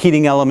big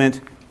heating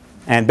element.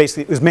 And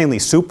basically, it was mainly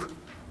soup.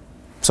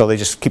 So they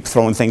just keep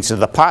throwing things into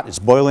the pot, it's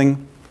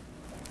boiling.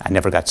 I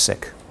never got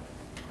sick.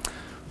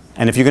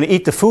 And if you're going to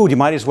eat the food, you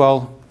might as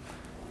well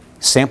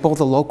sample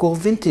the local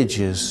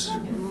vintages.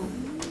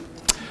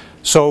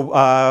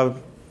 So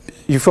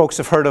you folks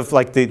have heard of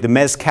like the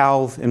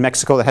mezcal in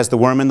Mexico that has the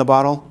worm in the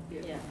bottle?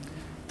 Yeah.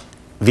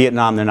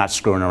 Vietnam, they're not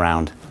screwing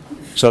around.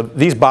 So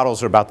these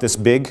bottles are about this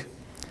big,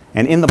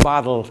 and in the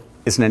bottle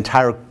is an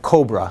entire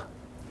cobra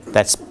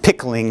that's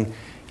pickling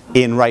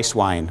in rice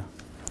wine.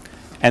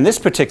 And this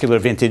particular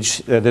vintage,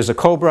 there's a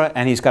cobra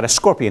and he's got a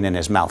scorpion in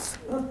his mouth.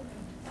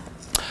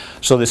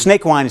 So the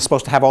snake wine is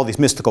supposed to have all these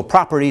mystical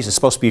properties. It's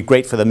supposed to be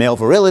great for the male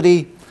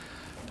virility.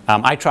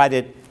 I tried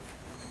it.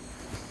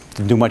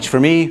 Didn't do much for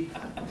me,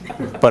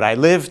 but I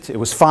lived. It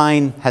was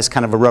fine. Has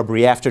kind of a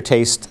rubbery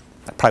aftertaste.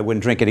 I probably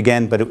wouldn't drink it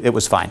again, but it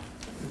was fine.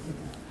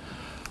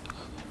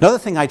 Another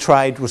thing I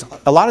tried was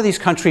a lot of these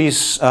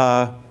countries,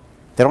 they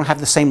don't have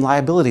the same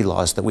liability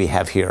laws that we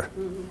have here.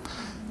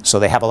 So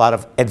they have a lot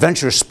of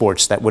adventure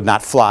sports that would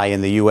not fly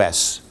in the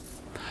US.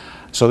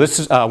 So this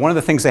is one of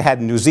the things they had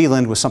in New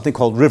Zealand was something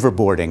called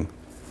riverboarding.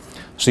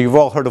 So you've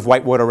all heard of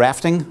whitewater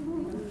rafting?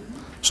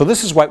 So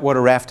this is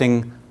whitewater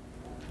rafting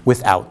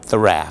without the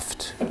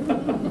raft.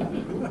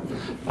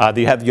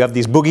 You have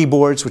these boogie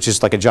boards, which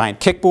is like a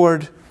giant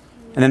kickboard,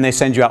 and then they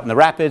send you out in the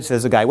rapids.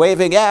 There's a guy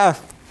waving, yeah,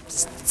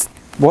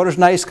 water's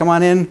nice, come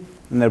on in.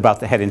 And they're about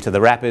to head into the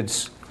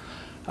rapids.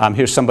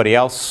 Here's somebody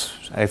else.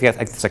 I think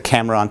it's a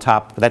camera on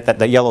top.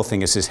 That yellow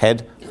thing is his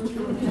head.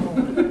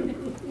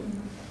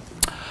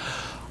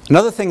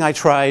 Another thing I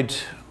tried,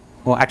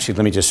 well, actually,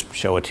 let me just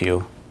show it to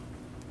you.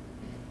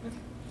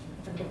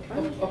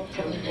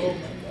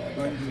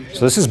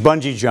 So this is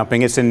bungee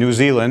jumping. It's in New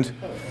Zealand.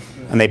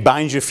 And they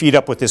bind your feet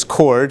up with this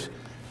cord,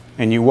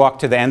 and you walk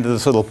to the end of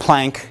this little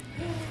plank.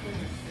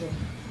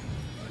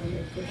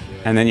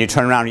 And then you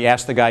turn around and you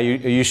ask the guy, are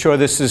you sure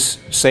this is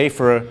safe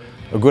or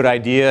a good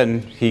idea?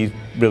 And he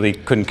really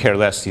couldn't care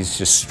less. He's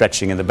just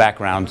stretching in the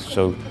background,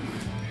 so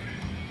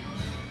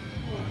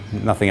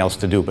nothing else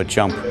to do but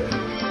jump.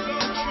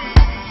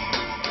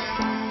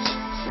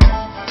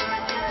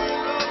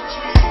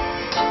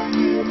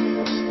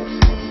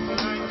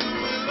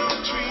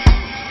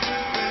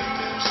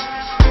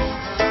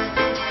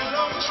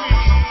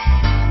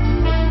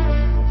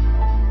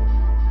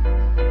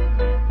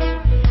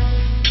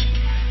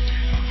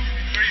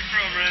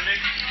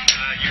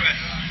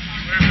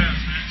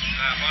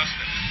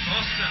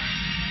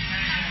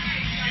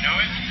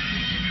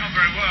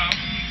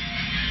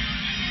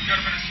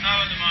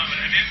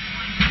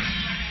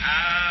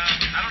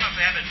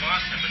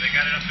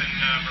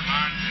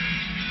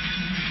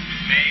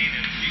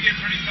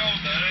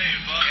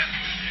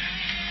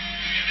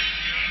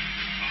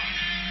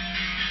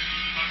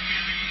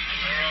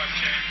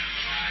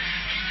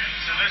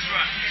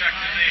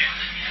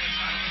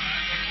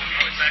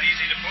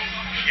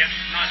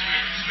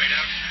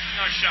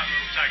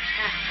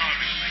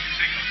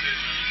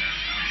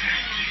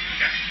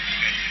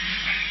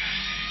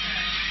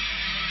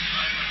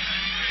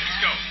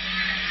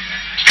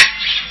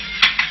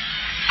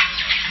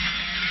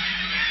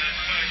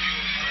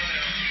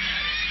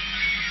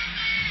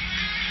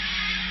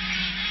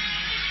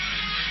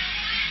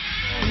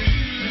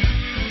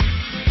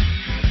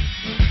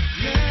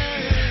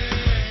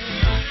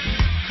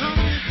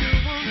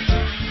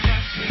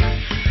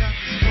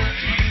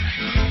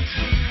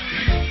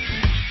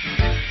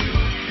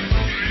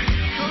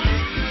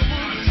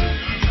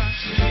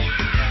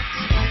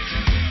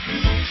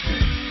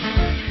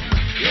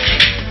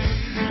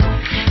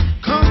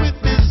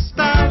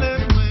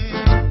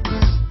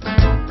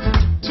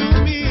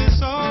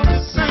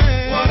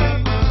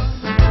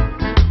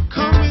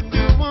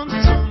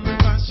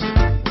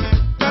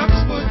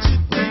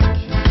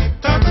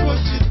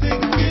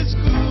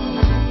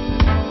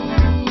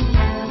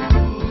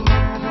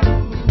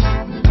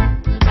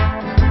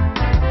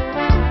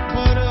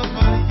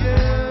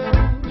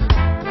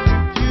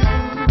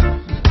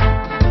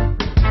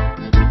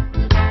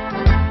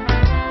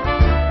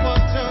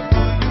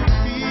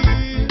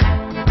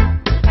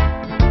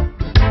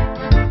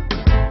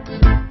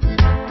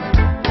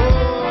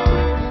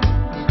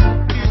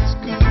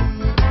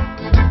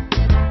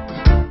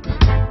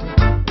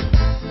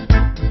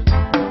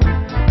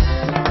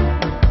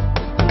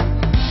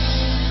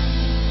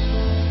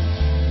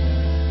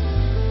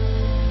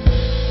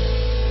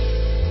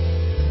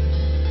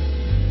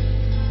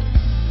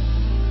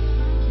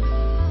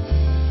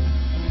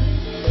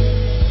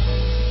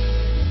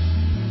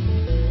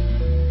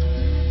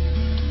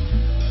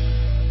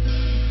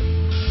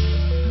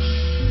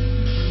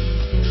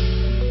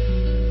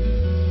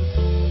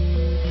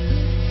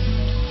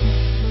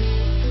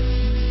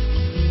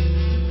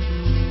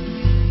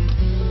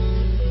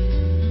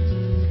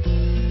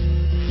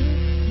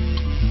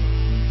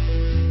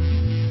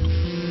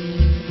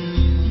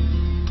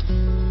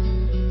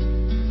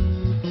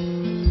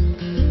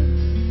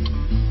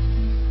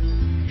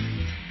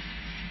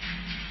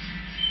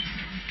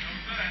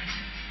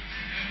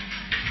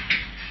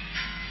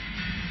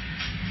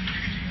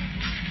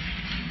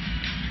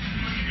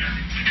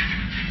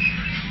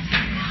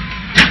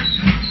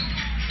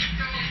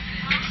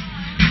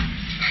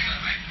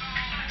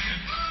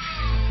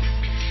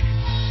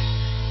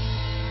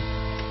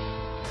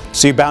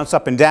 So you bounce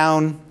up and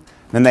down,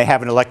 then they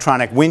have an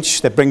electronic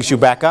winch that brings you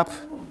back up.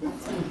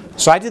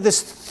 So I did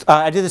this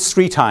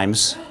 3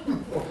 times.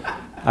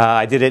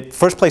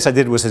 First place I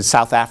did was in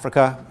South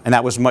Africa, and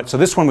that was much, so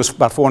this one was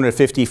about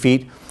 450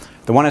 feet.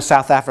 The one in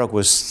South Africa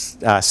was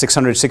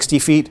 660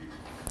 feet.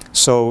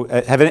 So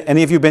have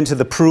any of you been to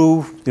the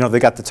Peru? You know,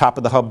 they got the top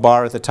of the hub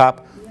bar at the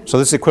top. So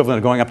this is equivalent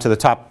of going up to the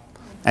top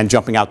and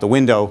jumping out the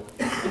window.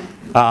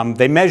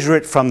 They measure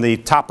it from the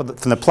top of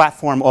from the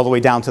platform all the way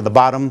down to the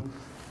bottom,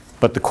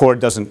 but the cord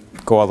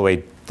doesn't go all the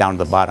way down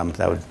to the bottom.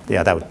 That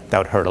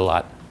would hurt a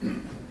lot.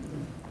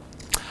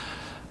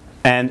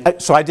 And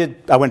so I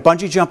went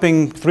bungee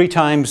jumping 3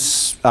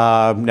 times.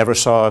 Never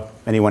saw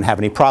anyone have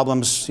any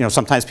problems. You know,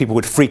 sometimes people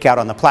would freak out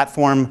on the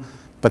platform,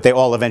 but they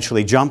all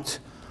eventually jumped.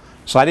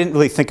 So I didn't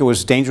really think it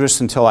was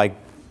dangerous until I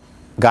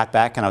got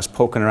back and I was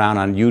poking around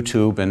on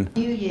YouTube. And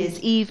New Year's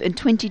Eve, and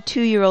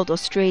 22-year-old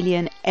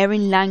Australian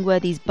Erin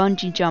Langworthy's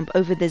bungee jump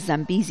over the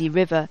Zambezi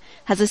River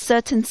has a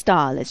certain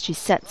style as she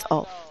sets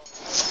off.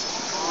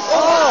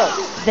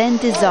 Then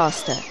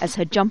disaster as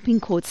her jumping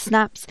cord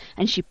snaps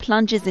and she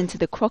plunges into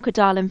the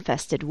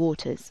crocodile-infested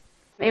waters.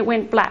 It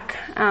went black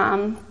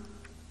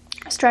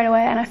straight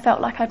away and I felt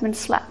like I'd been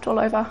slapped all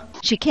over.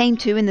 She came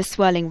to in the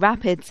swirling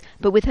rapids,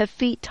 but with her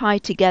feet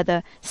tied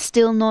together,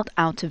 still not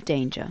out of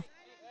danger.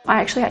 I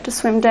actually had to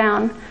swim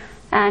down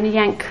and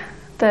yank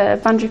the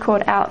bungee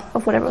cord out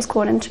of whatever it was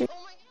caught into.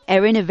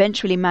 Erin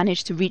eventually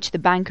managed to reach the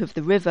bank of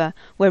the river,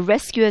 where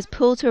rescuers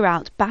pulled her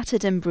out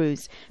battered and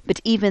bruised,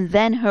 but even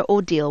then her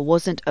ordeal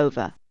wasn't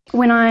over.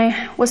 When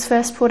I was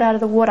first pulled out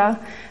of the water,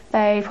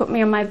 they put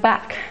me on my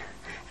back,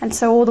 and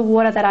so all the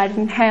water that I'd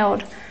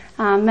inhaled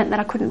meant that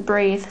I couldn't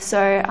breathe,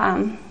 so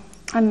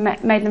I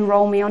made them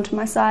roll me onto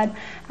my side,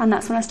 and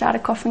that's when I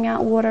started coughing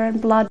out water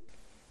and blood.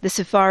 The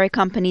safari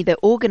company that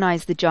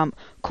organised the jump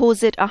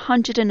calls it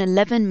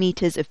 111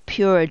 metres of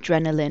pure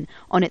adrenaline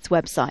on its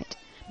website.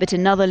 But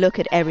another look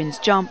at Erin's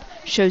jump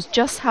shows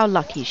just how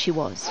lucky she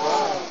was.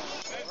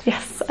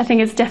 Yes, I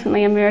think it's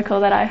definitely a miracle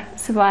that I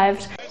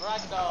survived.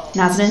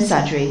 Nazanin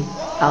Sadri,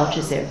 Al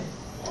Jazeera.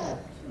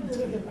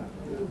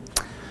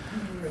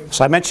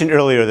 so I mentioned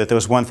earlier that there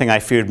was one thing I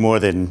feared more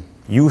than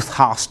youth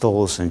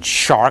hostels and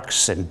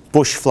sharks and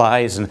bush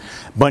flies and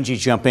bungee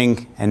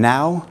jumping, and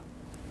now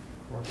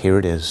here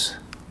it is.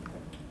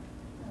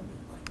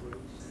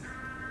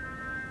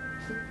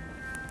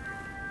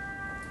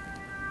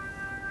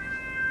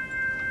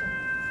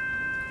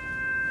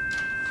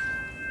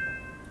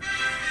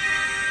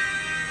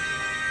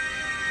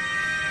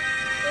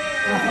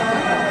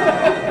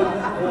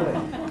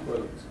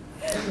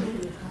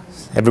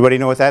 Everybody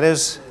know what that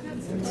is?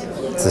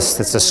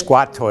 It's a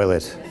squat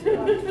toilet.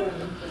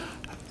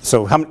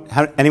 So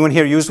anyone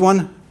here used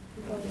one?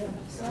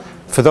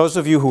 For those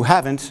of you who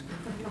haven't,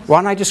 why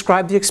don't I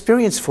describe the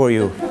experience for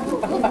you?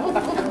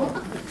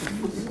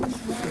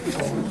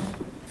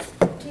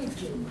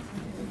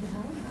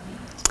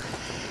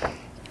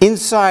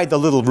 Inside the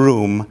little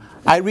room,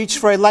 I reach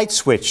for a light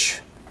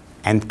switch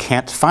and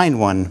can't find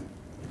one.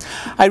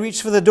 I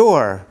reach for the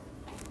door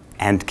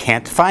and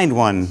can't find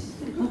one.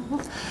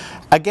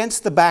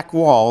 Against the back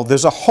wall,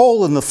 there's a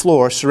hole in the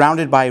floor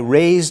surrounded by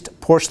raised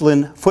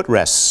porcelain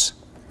footrests.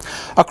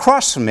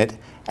 Across from it,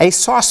 a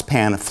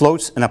saucepan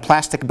floats in a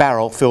plastic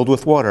barrel filled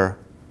with water.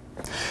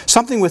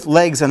 Something with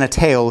legs and a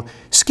tail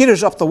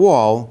skitters up the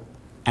wall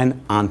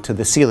and onto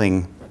the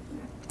ceiling.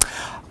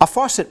 A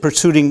faucet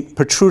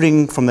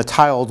protruding from the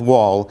tiled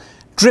wall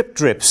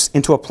drips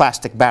into a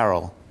plastic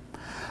barrel.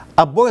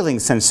 A boiling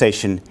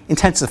sensation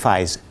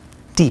intensifies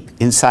deep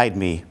inside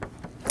me.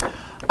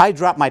 I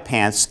drop my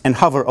pants and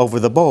hover over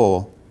the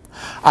bowl.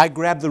 I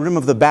grab the rim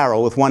of the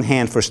barrel with one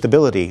hand for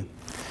stability.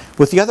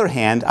 With the other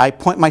hand, I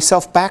point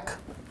myself back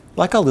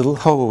like a little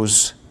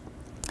hose.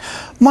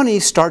 Money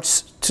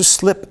starts to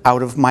slip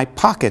out of my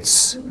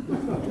pockets.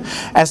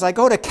 As I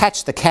go to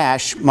catch the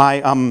cash,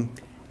 my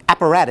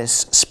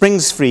apparatus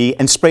springs free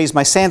and sprays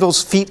my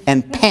sandals, feet,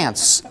 and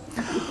pants.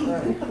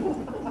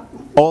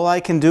 All I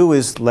can do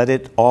is let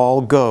it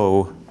all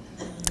go.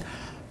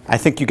 I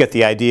think you get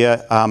the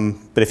idea,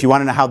 but if you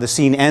want to know how the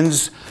scene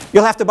ends,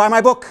 you'll have to buy my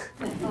book.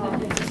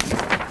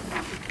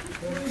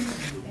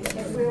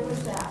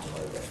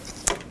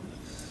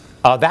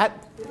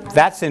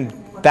 That's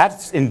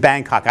in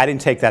Bangkok. I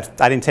didn't take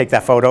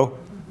that photo,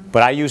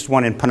 but I used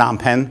one in Phnom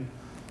Penh,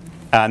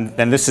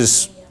 and this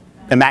is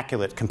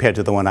immaculate compared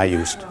to the one I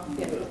used.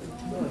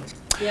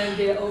 Yeah, and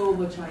they're all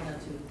over China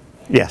too.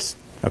 Yes.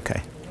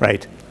 Okay.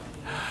 Right.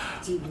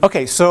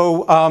 Okay.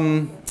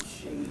 So.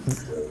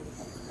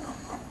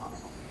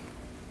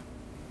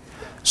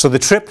 So the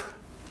trip,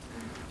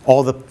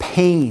 all the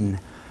pain,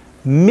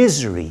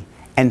 misery,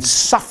 and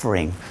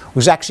suffering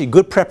was actually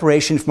good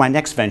preparation for my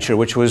next venture,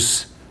 which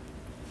was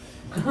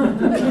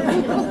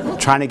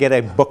trying to get a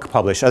book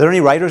published. Are there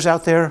any writers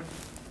out there?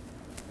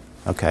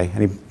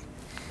 Okay.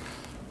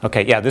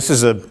 Okay, yeah, this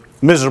is a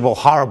miserable,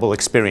 horrible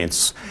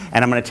experience,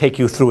 and I'm going to take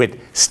you through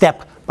it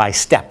step by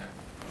step.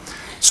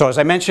 So as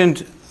I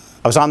mentioned,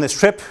 I was on this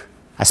trip.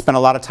 I spent a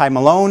lot of time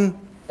alone.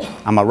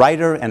 I'm a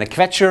writer and a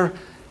kvetcher.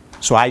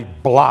 So I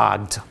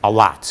blogged a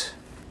lot.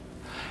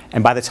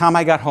 And by the time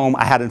I got home,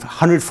 I had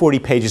 140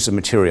 pages of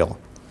material.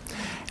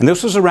 And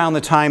this was around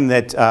the time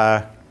that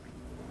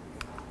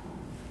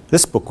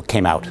this book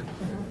came out.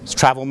 It's a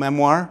travel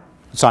memoir.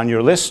 It's on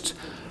your list.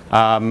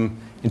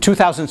 In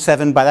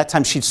 2007, by that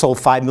time, she'd sold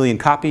 5 million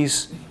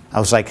copies. I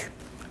was like,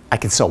 I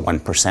can sell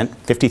 1%,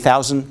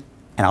 50,000,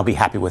 and I'll be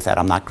happy with that.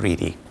 I'm not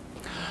greedy.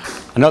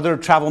 Another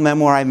travel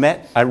memoir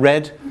I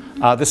read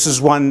This is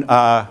one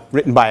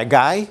written by a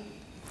guy.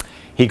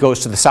 He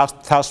goes to the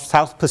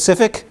South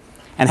Pacific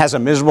and has a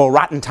miserable,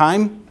 rotten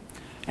time,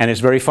 and it's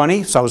very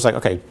funny. So I was like,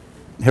 okay,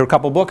 here are a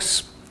couple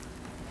books.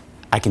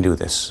 I can do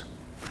this.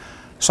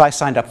 So I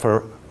signed up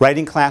for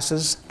writing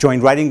classes,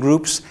 joined writing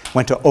groups,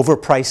 went to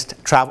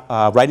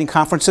overpriced writing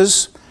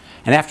conferences,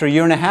 and after a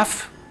year and a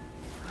half,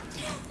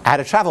 I had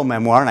a travel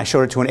memoir, and I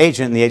showed it to an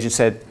agent, and the agent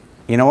said,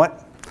 you know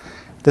what?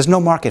 There's no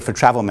market for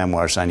travel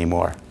memoirs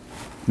anymore.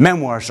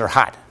 Memoirs are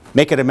hot.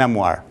 Make it a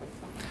memoir.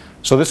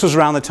 So this was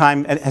around the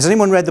time, has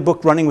anyone read the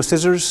book Running with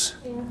Scissors?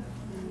 Yeah.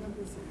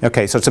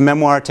 Okay, so it's a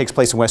memoir. It takes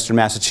place in Western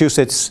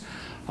Massachusetts.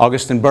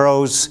 Augustin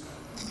Burroughs.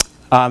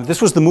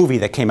 This was the movie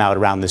that came out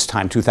around this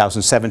time,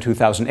 2007,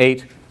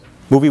 2008.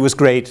 Movie was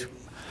great.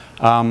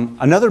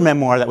 Another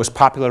memoir that was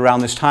popular around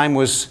this time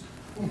was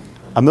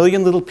A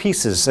Million Little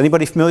Pieces.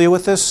 Anybody familiar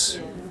with this?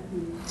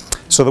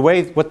 So the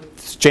way,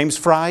 James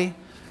Fry,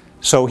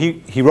 so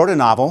he wrote a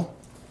novel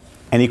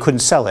and he couldn't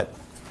sell it.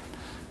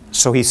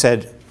 So he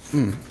said,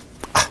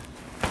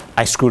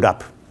 I screwed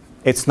up.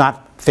 It's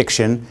not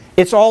fiction.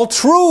 It's all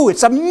true.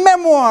 It's a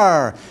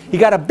memoir. He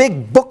got a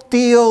big book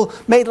deal,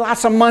 made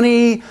lots of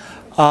money.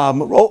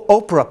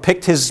 Oprah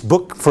picked his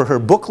book for her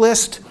book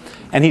list,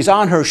 and he's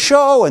on her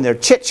show, and they're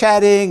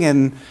chit-chatting,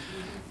 and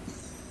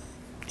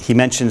he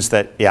mentions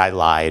that, yeah, I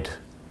lied.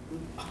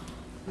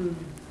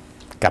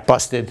 Got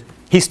busted.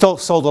 He still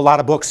sold a lot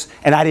of books,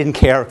 and I didn't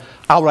care.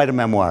 I'll write a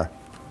memoir.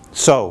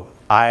 So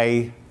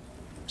I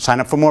sign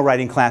up for more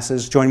writing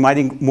classes, join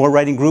more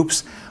writing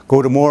groups,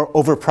 go to more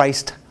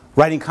overpriced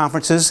writing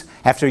conferences.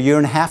 After a year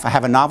and a half, I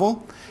have a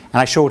novel, and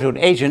I show it to an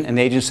agent, and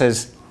the agent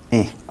says,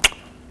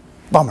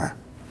 bummer.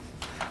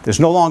 There's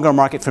no longer a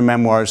market for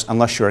memoirs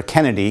unless you're a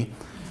Kennedy.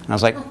 And I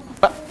was like,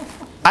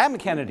 I am a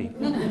Kennedy.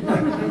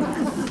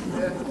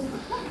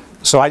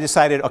 So I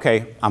decided,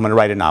 okay, I'm going to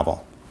write a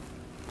novel.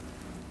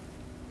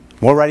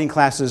 More writing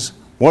classes,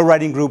 more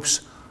writing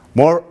groups,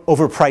 more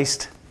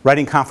overpriced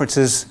writing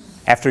conferences.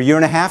 After a year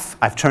and a half,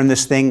 I've turned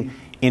this thing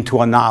into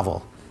a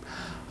novel.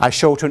 I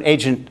show it to an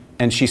agent,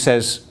 and she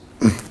says,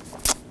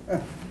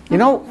 you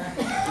know,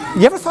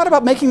 you ever thought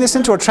about making this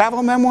into a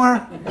travel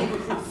memoir?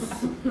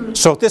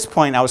 So at this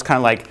point, I was kind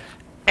of like,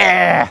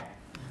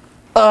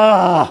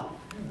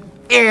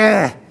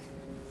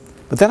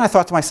 But then I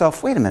thought to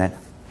myself, wait a minute.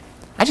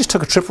 I just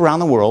took a trip around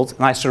the world,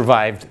 and I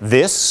survived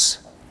this,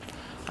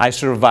 I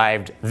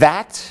survived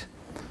that,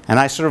 and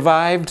I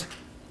survived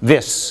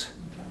this.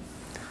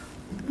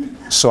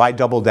 So I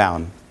doubled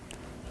down.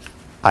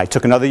 I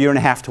took another year and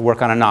a half to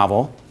work on a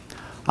novel.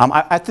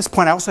 At this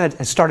point, I also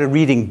had started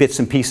reading bits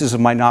and pieces of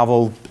my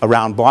novel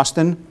around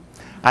Boston.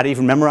 I'd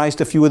even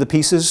memorized a few of the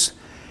pieces.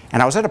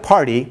 And I was at a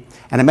party,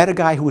 and I met a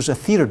guy who was a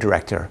theater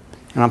director.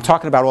 And I'm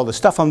talking about all the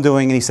stuff I'm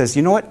doing, and he says,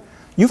 you know what?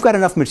 You've got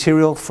enough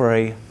material for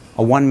a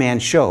one-man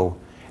show.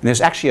 And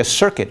there's actually a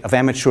circuit of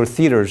amateur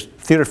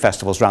theater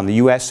festivals around the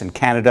US and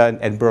Canada and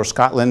Edinburgh,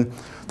 Scotland.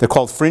 They're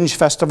called fringe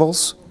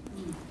festivals.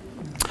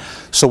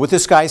 So with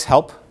this guy's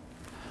help,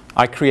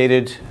 I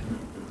created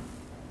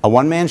a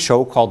one-man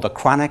show called the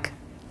Chronic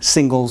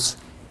Singles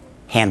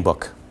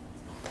Handbook.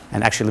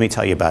 And actually, let me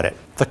tell you about it.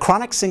 The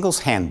Chronic Singles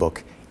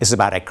Handbook is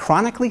about a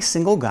chronically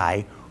single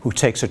guy who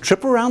takes a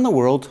trip around the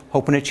world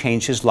hoping to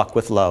change his luck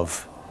with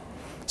love.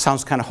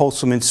 Sounds kind of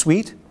wholesome and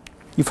sweet.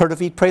 You've heard of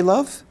Eat, Pray,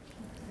 Love?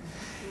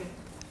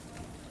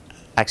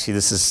 Actually,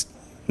 this is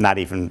not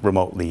even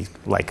remotely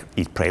like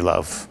Eat, Pray,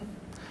 Love.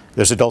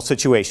 There's adult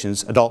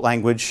situations, adult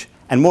language,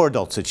 and more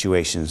adult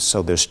situations.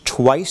 So there's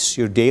twice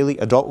your daily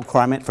adult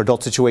requirement for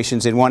adult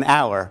situations in 1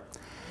 hour.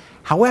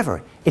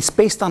 However, it's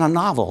based on a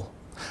novel.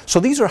 So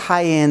these are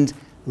high-end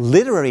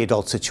literary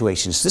adult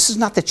situations. This is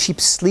not the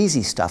cheap,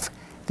 sleazy stuff.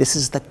 This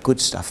is the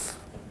good stuff.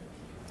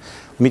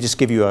 Let me just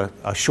give you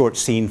a short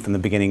scene from the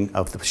beginning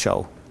of the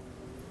show.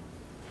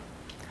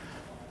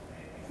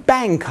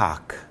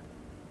 Bangkok.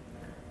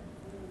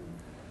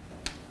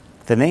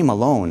 The name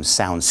alone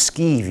sounds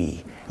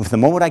skeevy. And from the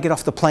moment I get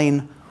off the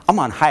plane, I'm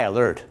on high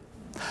alert.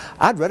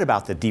 I'd read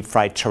about the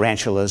deep-fried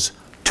tarantulas,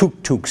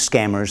 tuk-tuk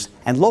scammers,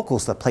 and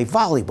locals that play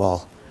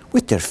volleyball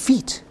with their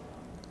feet.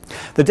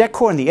 The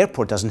decor in the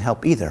airport doesn't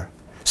help either.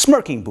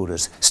 Smirking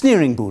Buddhas,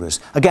 sneering Buddhas,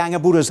 a gang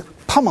of Buddhas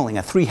pummeling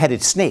a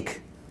three-headed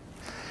snake.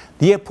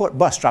 The airport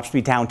bus drops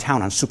me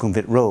downtown on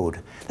Sukhumvit Road.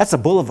 That's a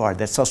boulevard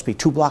that's supposed to be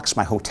 2 blocks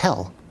from my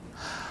hotel.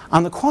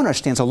 On the corner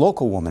stands a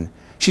local woman.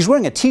 She's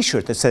wearing a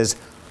t-shirt that says,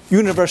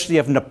 University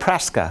of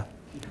Nebraska.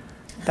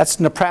 That's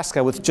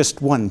Nebraska with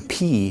just 1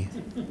 P.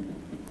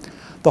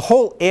 The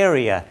whole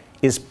area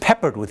is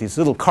peppered with these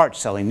little carts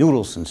selling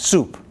noodles and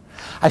soup.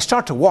 I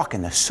start to walk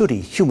and the sooty,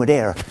 humid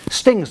air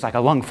stings like a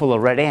lung full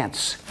of red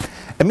ants.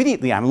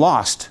 Immediately I'm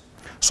lost.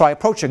 So I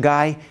approach a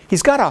guy.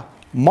 He's got a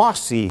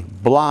mossy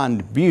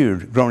blonde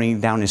beard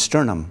growing down his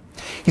sternum.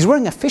 He's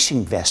wearing a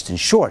fishing vest and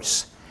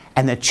shorts,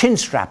 and the chin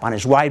strap on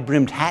his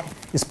wide-brimmed hat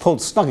is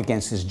pulled snug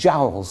against his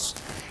jowls.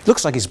 It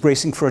looks like he's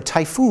bracing for a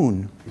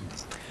typhoon.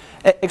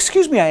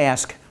 Excuse me, I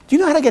ask, do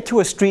you know how to get to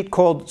a street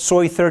called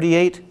Soy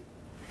 38?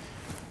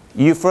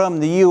 You from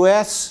the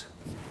US?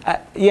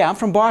 Yeah, I'm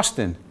from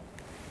Boston.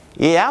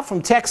 Yeah, I'm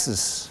from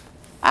Texas.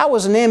 I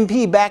was an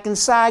MP back in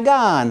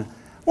Saigon.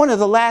 One of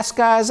the last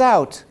guys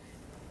out.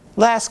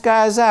 Last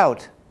guys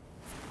out.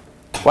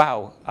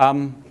 Wow.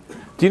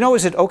 Do you know,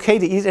 is it okay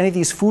to eat any of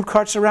these food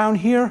carts around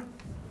here?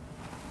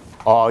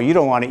 Oh, you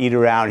don't want to eat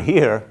around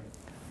here.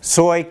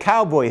 Soy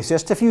cowboys,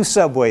 just a few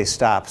subway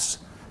stops.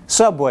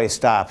 Subway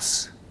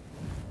stops.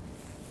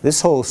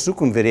 This whole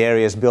Sukhumvit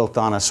area is built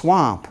on a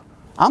swamp.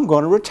 I'm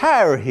going to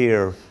retire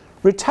here.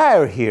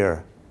 Retire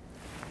here.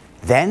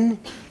 Then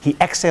he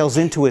exhales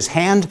into his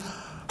hand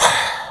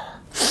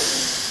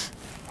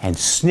and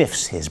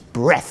sniffs his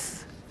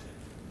breath.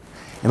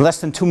 In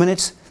less than 2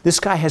 minutes, this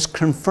guy has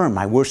confirmed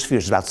my worst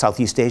fears about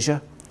Southeast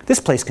Asia. This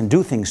place can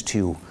do things to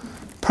you.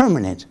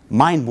 Permanent,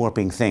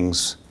 mind-warping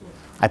things.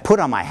 I put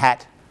on my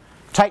hat,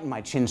 tighten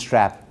my chin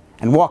strap,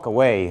 and walk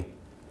away.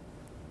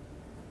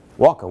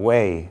 Walk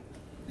away.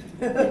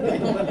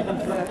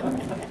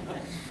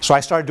 So I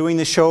started doing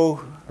this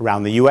show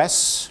around the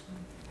US,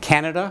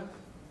 Canada,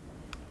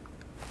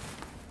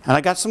 and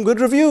I got some good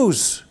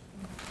reviews.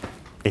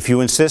 If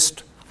you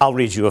insist, I'll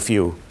read you a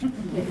few.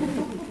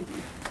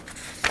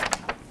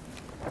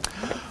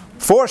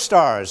 4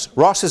 stars.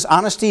 Ross's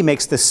honesty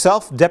makes the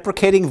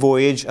self-deprecating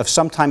voyage of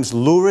sometimes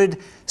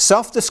lurid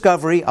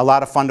self-discovery a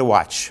lot of fun to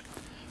watch.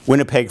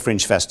 Winnipeg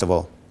Fringe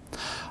Festival.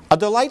 A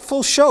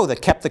delightful show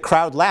that kept the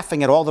crowd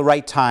laughing at all the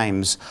right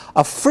times.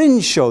 A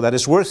fringe show that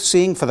is worth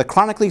seeing for the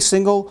chronically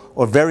single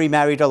or very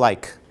married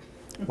alike.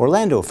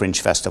 Orlando Fringe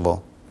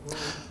Festival.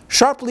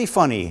 Sharply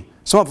funny.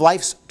 Some of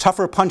life's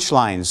tougher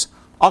punchlines.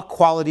 A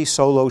quality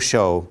solo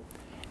show.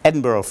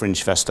 Edinburgh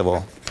Fringe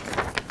Festival.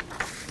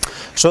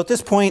 So at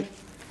this point,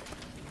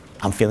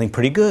 I'm feeling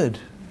pretty good.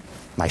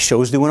 My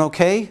show's doing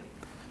okay.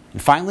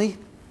 And finally,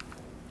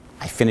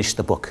 I finished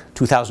the book,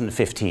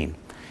 2015.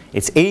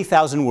 It's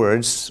 80,000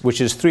 words,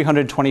 which is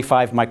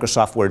 325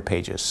 Microsoft Word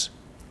pages.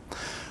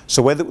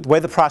 So the way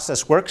the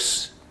process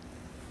works,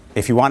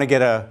 if you want to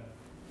get a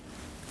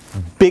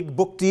big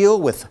book deal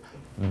with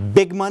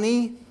big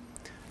money,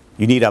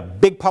 you need a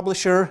big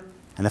publisher,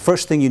 and the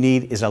first thing you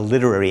need is a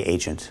literary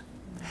agent.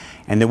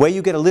 And the way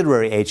you get a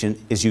literary agent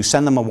is you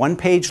send them a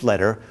one-page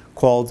letter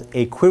called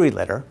a query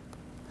letter,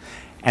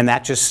 and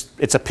that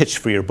it's a pitch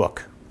for your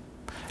book.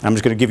 And I'm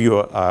just going to give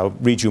you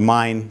read you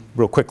mine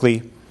real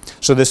quickly.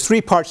 So there's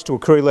 3 parts to a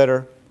query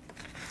letter.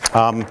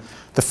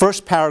 The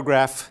first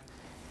paragraph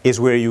is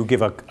where you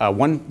give a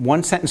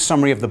one-sentence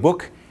summary of the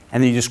book,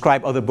 and then you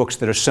describe other books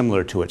that are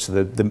similar to it,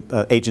 so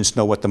the agents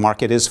know what the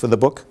market is for the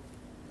book.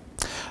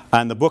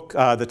 And the book,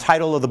 the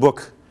title of the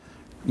book,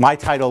 my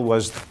title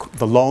was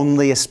The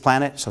Loneliest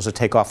Planet, so it's a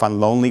takeoff on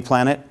Lonely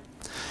Planet.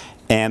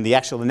 And the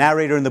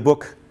narrator in the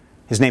book,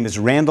 his name is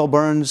Randall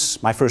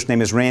Burns. My first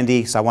name is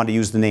Randy, so I wanted to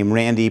use the name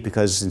Randy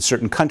because in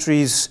certain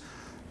countries,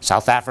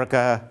 South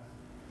Africa,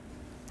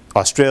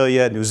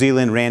 Australia, New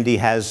Zealand, Randy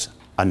has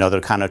another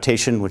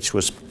connotation, which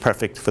was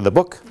perfect for the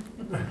book.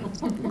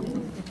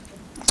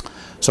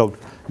 So,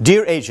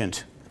 dear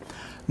agent,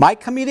 my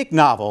comedic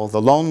novel,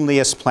 The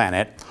Loneliest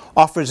Planet,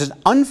 offers an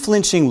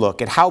unflinching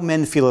look at how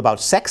men feel about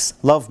sex,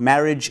 love,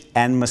 marriage,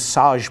 and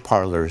massage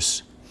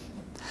parlors.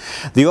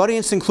 The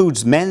audience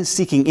includes men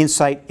seeking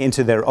insight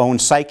into their own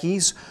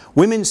psyches,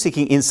 women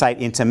seeking insight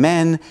into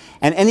men,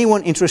 and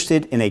anyone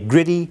interested in a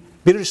gritty,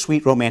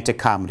 bittersweet romantic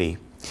comedy.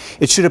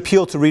 It should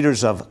appeal to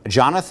readers of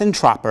Jonathan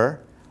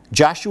Tropper,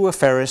 Joshua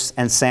Ferris,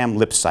 and Sam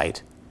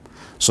Lipsyte.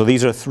 So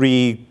these are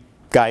 3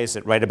 guys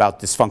that write about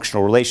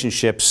dysfunctional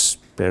relationships.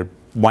 They're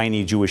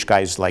whiny Jewish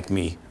guys like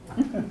me.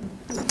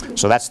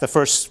 So that's the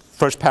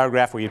first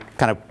paragraph where you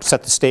kind of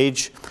set the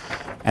stage,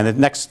 and the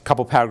next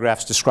couple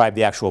paragraphs describe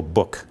the actual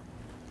book.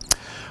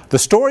 The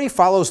story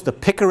follows the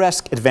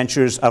picaresque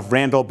adventures of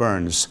Randall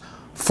Burns,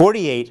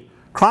 48,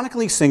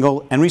 chronically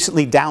single, and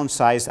recently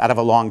downsized out of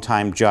a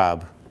long-time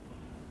job.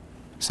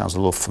 Sounds a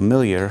little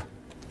familiar.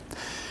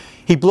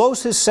 He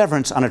blows his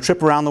severance on a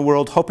trip around the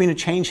world, hoping to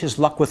change his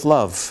luck with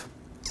love.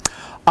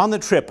 On the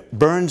trip,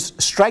 Burns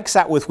strikes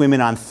out with women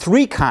on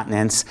 3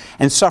 continents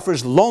and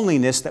suffers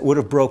loneliness that would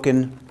have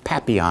broken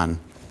Papillon.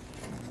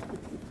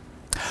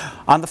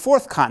 On the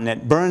 4th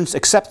continent, Burns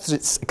accepts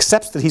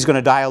that he's going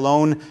to die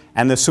alone,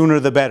 and the sooner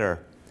the better.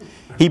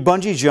 He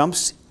bungee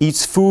jumps,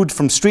 eats food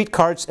from street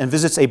carts, and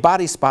visits a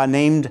body spa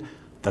named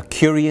the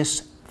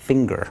Curious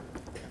Finger.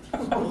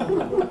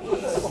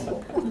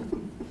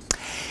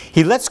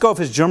 He lets go of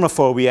his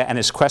germophobia and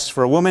his quest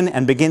for a woman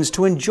and begins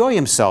to enjoy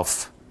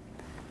himself.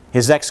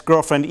 His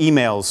ex-girlfriend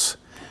emails.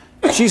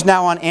 She's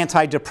now on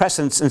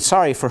antidepressants and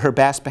sorry for her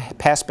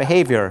past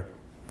behavior.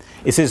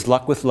 Is his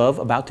luck with love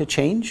about to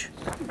change?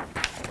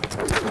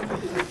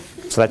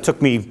 So that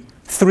took me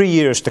 3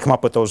 years to come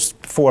up with those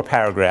 4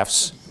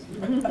 paragraphs.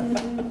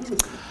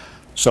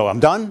 So I'm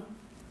done.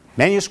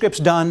 Manuscript's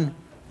done.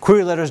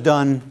 Query letter's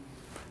done.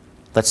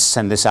 Let's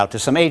send this out to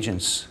some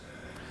agents.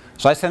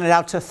 So I sent it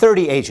out to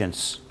 30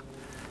 agents,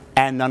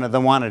 and none of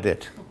them wanted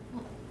it.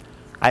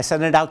 I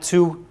sent it out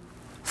to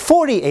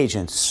 40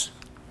 agents,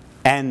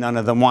 and none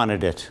of them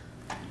wanted it.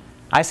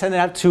 I sent it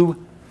out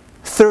to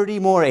 30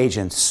 more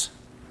agents,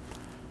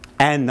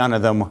 and none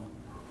of them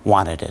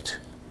wanted it.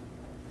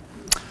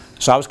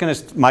 So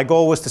my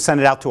goal was to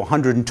send it out to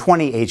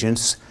 120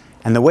 agents.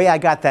 And the way I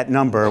got that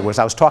number was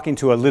I was talking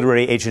to a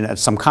literary agent at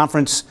some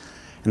conference,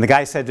 and the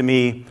guy said to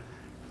me,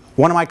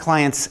 one of my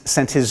clients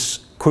sent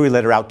his query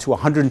letter out to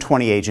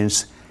 120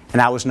 agents,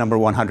 and I was number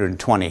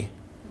 120.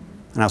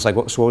 And I was like,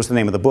 so what was the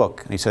name of the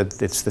book? And he said,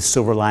 it's the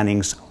Silver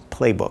Linings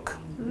Playbook.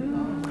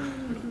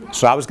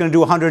 So I was going to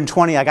do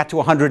 120. I got to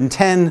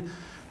 110.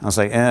 I was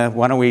like,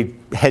 why don't we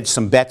hedge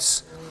some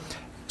bets?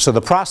 So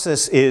the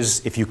process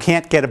is, if you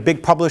can't get a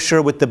big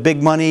publisher with the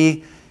big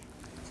money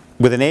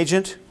with an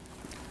agent,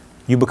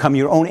 you become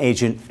your own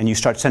agent and you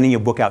start sending your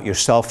book out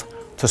yourself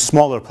to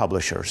smaller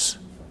publishers.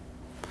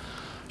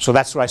 So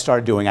that's what I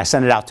started doing. I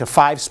sent it out to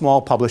 5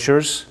 small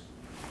publishers,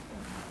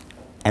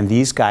 and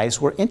these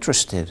guys were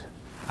interested.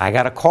 I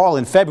got a call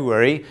in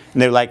February,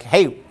 and they're like,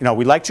 hey,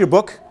 we liked your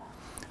book.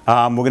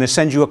 We're going to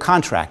send you a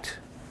contract.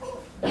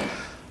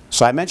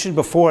 So I mentioned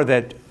before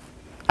that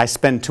I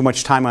spend too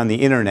much time on the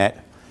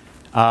internet.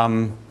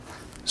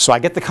 So I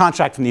get the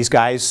contract from these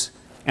guys,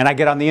 and I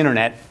get on the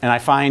internet, and I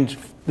find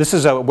this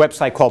is a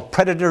website called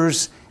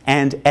Predators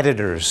and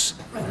Editors.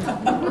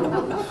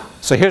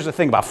 So here's the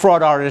thing about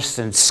fraud artists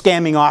and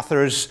scamming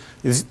authors.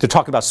 They're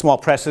talking about small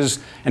presses.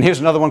 And here's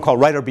another one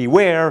called Writer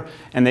Beware.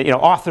 And the,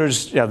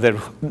 authors,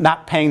 they're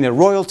not paying their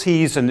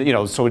royalties. And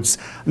so it's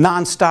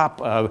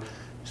nonstop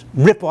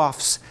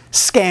rip-offs,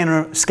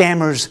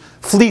 scammers,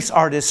 fleece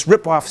artists,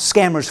 rip-offs,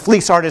 scammers,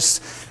 fleece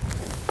artists,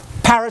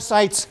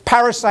 parasites,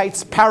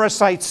 parasites,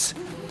 parasites.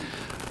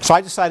 So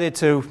I decided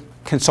to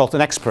consult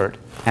an expert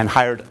and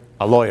hired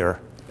a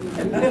lawyer.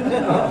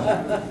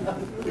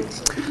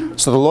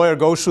 So the lawyer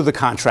goes through the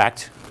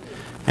contract,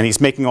 and he's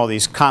making all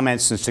these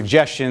comments and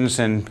suggestions,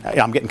 and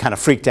I'm getting kind of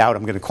freaked out.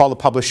 I'm going to call the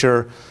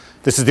publisher.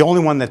 This is the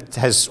only one that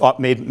has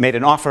made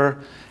an offer,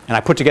 and I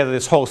put together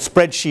this whole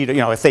spreadsheet.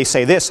 If they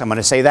say this, I'm going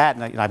to say that,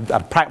 and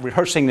I'm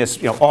rehearsing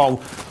this,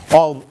 all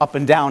up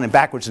and down and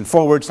backwards and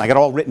forwards. And I got it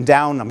all written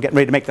down. I'm getting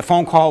ready to make the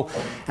phone call,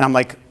 and I'm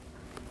like,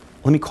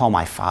 let me call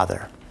my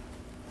father.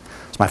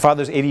 So my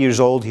father's 80 years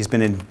old. He's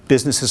been in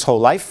business his whole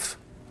life.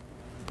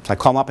 So I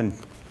call him up and,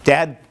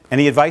 Dad,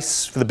 any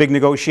advice for the big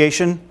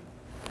negotiation?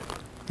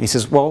 He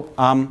says, well,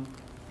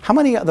 how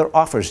many other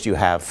offers do you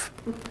have?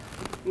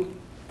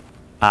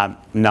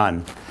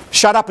 None.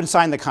 Shut up and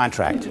sign the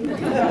contract.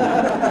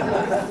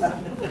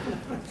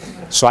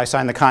 So I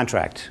signed the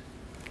contract.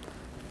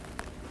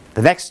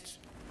 The next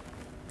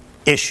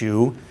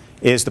issue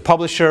is the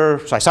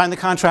publisher. So I signed the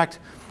contract.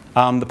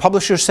 The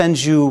publisher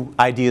sends you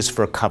ideas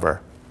for a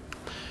cover.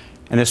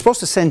 And they're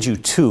supposed to send you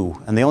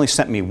 2, and they only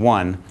sent me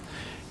 1.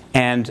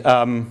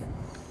 And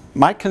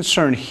my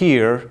concern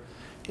here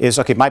is,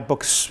 okay, my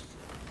book's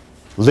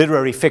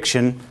literary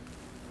fiction.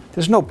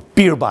 There's no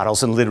beer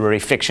bottles in literary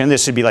fiction.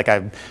 This should be like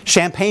a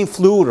champagne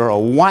flute or a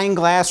wine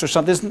glass or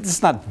something. This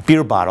is not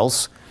beer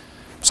bottles.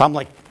 So I'm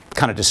like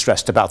kind of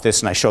distressed about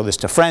this, and I show this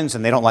to friends,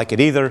 and they don't like it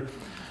either.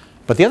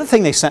 But the other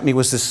thing they sent me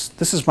was this.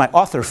 This is my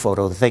author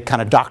photo that they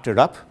kind of doctored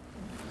up.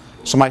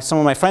 So some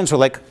of my friends were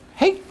like,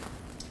 hey,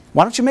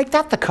 why don't you make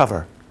that the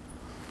cover?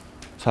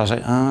 So I was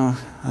like,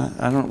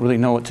 I don't really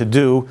know what to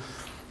do.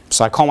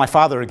 So I call my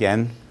father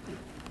again,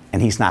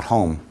 and he's not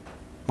home.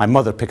 My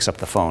mother picks up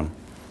the phone.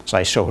 So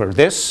I show her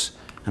this,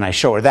 and I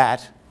show her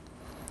that.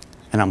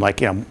 And I'm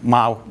like,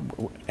 Ma,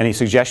 any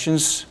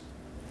suggestions?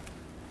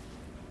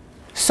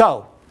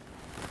 So,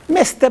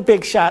 Mr.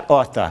 Big Shot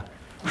author,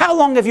 how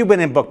long have you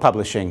been in book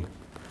publishing?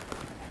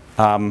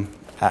 3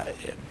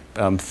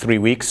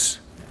 weeks.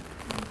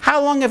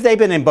 How long have they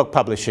been in book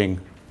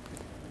publishing?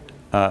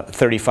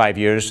 35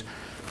 years.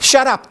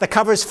 Shut up, the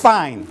cover's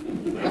fine.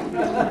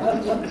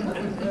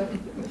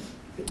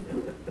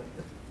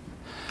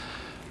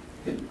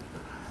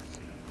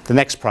 The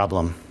next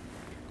problem.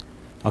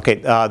 Okay,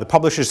 the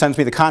publisher sends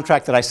me the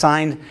contract that I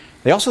signed.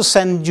 They also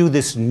send you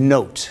this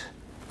note.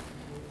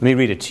 Let me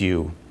read it to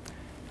you.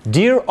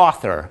 Dear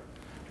author,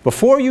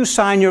 before you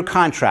sign your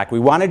contract, we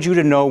wanted you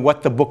to know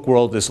what the book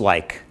world is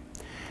like.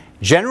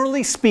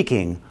 Generally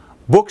speaking,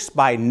 books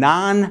by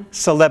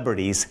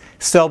non-celebrities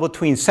sell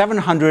between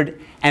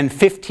 700 and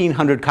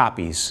 1,500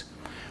 copies.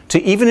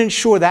 To even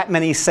ensure that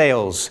many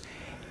sales,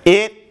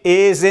 it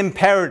is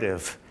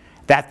imperative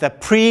that the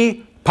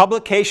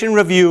pre-publication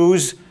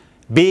reviews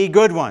be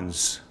good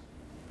ones.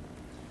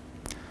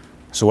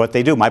 So what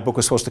they do, my book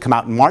was supposed to come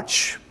out in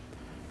March.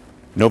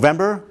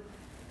 November,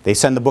 they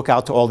send the book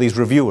out to all these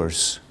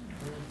reviewers.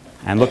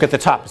 And look at the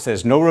top, it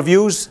says no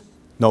reviews,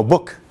 no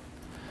book.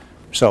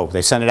 So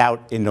they send it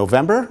out in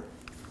November.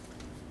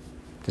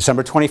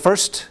 December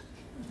 21st,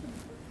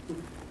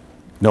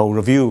 no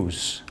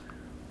reviews.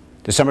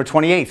 December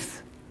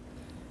 28th,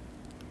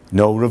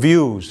 no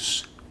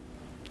reviews.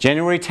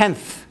 January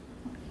 10th,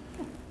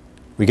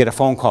 we get a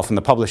phone call from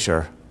the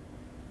publisher.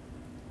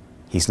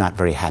 He's not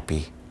very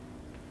happy.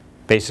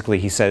 Basically,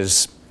 he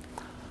says,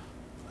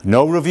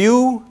 no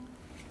review,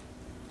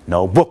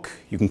 no book.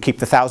 You can keep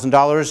the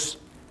 $1,000,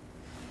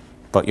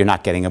 but you're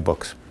not getting a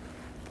book.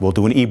 We'll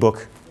do an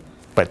e-book,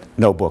 but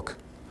no book.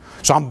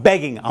 So I'm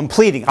begging, I'm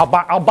pleading.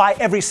 I'll buy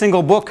every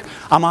single book.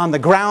 I'm on the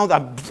ground.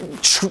 I'm,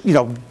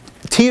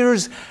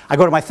 tears. I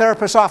go to my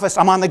therapist's office.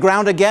 I'm on the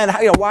ground again.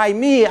 Why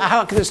me?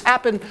 How could this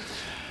happen?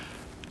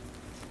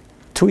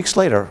 2 weeks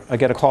later, I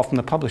get a call from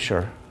the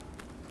publisher.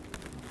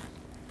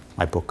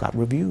 My book got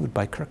reviewed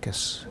by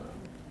Kirkus.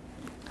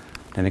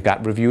 Then it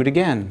got reviewed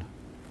again.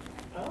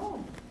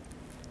 Oh.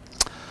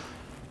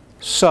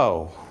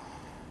 So,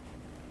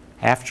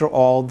 after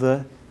all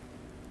the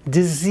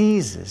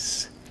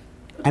diseases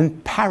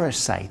and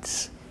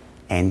parasites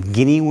and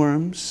guinea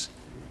worms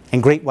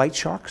and great white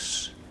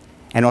sharks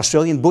and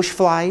Australian bush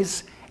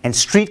flies and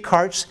street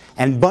carts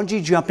and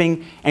bungee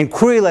jumping and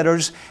query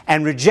letters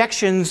and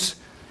rejections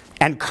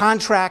and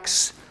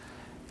contracts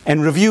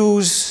and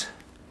reviews,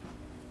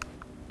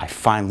 I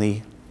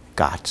finally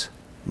got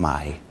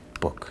my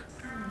book.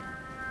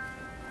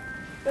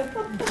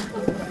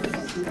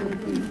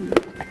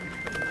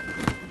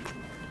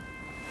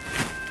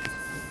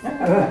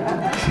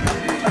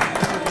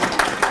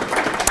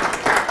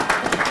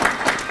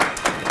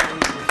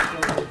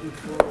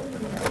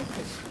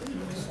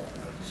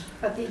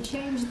 But they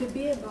changed the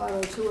beer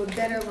bottle to a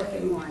better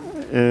looking one.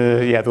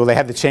 Yeah, well, they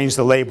had to change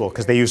the label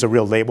because they used a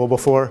real label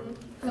before.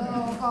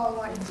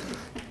 Oh, I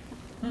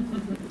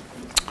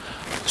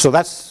So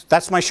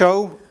that's my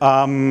show.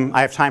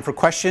 I have time for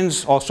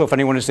questions. Also, if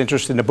anyone is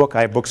interested in the book,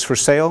 I have books for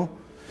sale.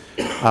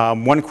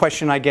 One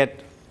question I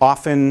get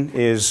often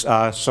is,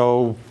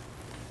 so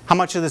how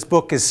much of this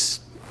book is,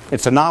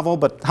 it's a novel,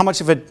 but how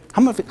much of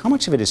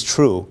it is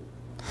true?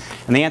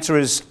 And the answer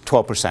is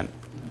 12%.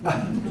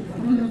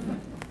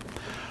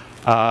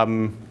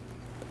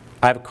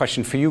 I have a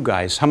question for you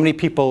guys. How many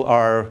people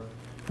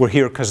were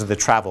here because of the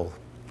travel?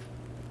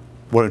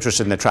 Were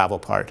interested in the travel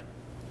part?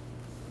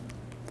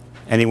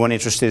 Anyone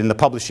interested in the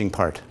publishing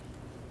part?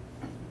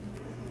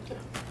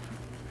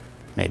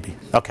 Maybe.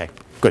 Okay,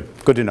 good.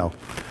 Good to know.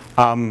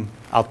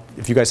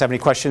 If you guys have any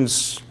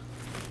questions.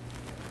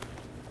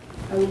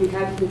 I will be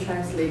happy to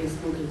translate this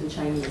book into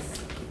Chinese.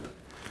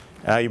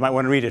 You might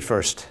want to read it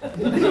first.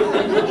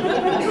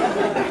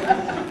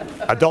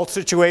 Adult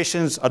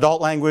situations,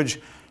 adult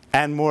language,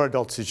 and more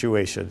adult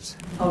situations.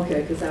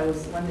 Okay, because I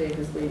was wondering,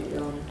 because we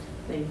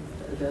think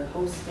the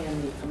host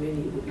family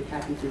community would be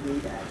happy to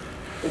read that.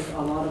 Because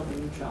a lot of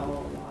them travel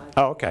a lot.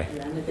 Oh, okay.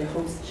 And they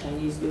host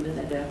Chinese students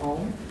at their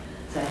home.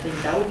 So I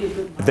think that would be a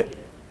good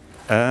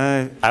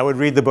market. I would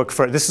read the book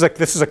first. This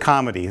is a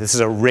comedy. This is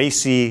a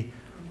racy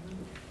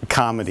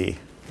comedy.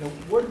 Now,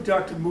 what did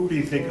Dr.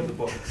 Moody think of the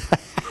book?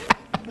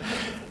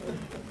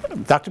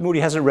 Dr. Moody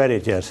hasn't read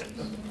it yet.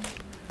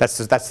 That's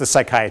the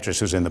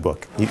psychiatrist who's in the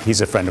book. He's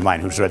a friend of mine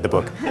who's read the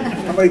book.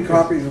 How many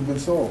copies have been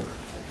sold?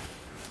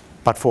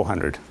 About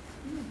 400,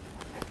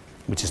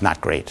 which is not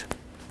great.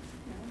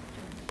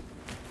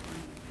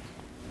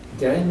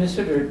 Did I miss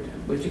it, or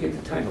where'd you get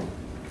the title?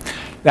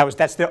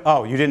 That's their,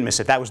 oh, you didn't miss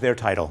it. That was their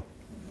title.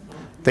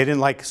 They didn't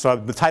like, so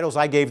the titles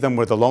I gave them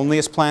were The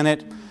Loneliest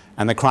Planet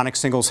and The Chronic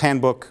Singles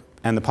Handbook,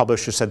 and the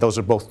publisher said those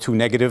are both too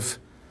negative.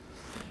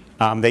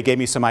 They gave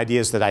me some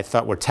ideas that I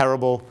thought were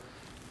terrible.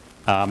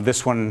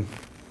 This one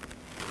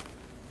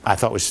I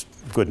thought was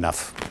good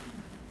enough.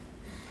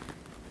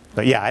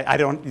 But yeah, I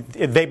don't,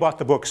 they bought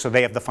the book, so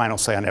they have the final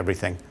say on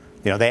everything.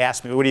 You know, they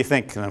asked me, what do you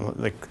think? And I'm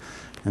like,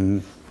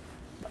 and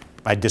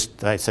I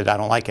said, I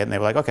don't like it, and they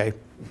were like, okay.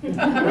 Thank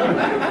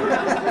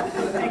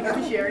you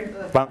for sharing.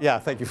 Yeah,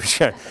 thank you for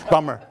sharing.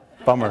 Bummer.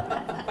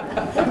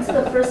 What's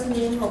the first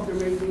name of the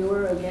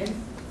reviewer again?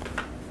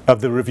 Of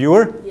the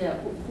reviewer? Yeah,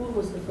 who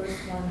was the first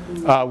one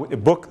who?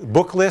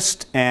 Book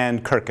List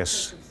and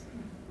Kirkus.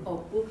 Oh,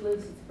 Book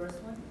List is the first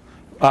one?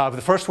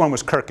 The first one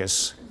was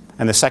Kirkus,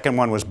 and the second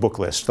one was Book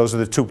List. Those are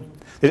the two.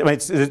 I mean,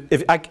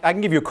 I can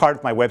give you a card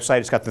at my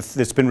website.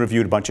 It's been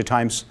reviewed a bunch of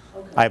times.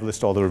 Okay. I have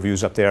listed all the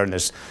reviews up there, and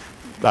there's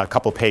a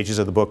couple pages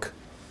of the book.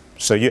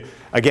 So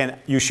again,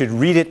 you should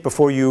read it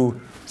before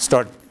you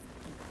start.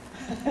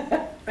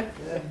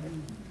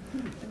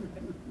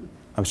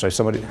 I'm sorry,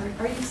 somebody.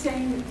 Are you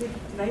saying, did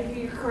I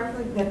hear you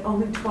correctly, that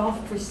only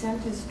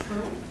 12% is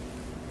true?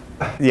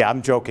 Yeah,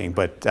 I'm joking,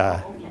 but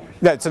yeah,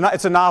 it's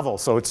a novel.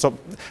 So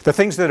the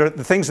things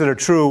that are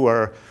true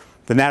are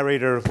the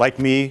narrator, like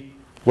me,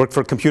 worked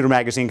for a computer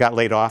magazine, got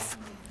laid off,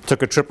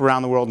 took a trip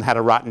around the world and had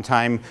a rotten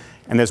time,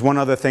 and there's one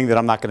other thing that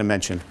I'm not going to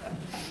mention.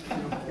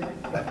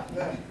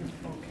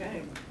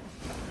 Okay.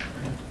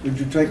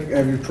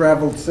 Have you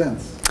traveled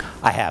since?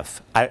 I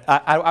have.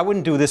 I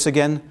wouldn't do this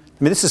again.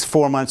 I mean, this is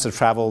 4 months of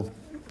travel,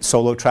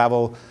 solo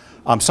travel.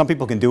 Some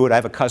people can do it. I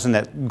have a cousin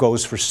that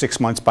goes for 6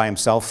 months by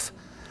himself.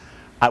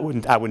 I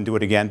wouldn't do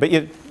it again. But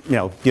you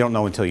don't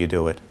know until you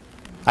do it.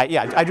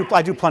 I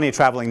do plenty of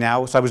traveling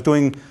now. So I was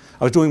doing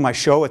my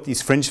show at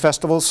these fringe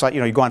festivals. So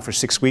you go on for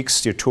 6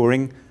 weeks. You're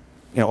touring,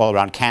 all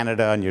around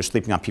Canada, and you're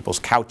sleeping on people's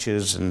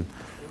couches, and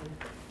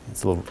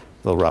it's a little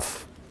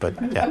rough. But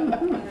yeah.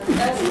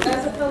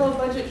 As a fellow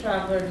budget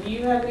traveler, do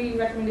you have any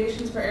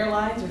recommendations for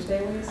airlines or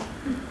stayaways?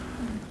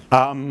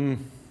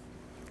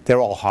 They're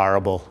all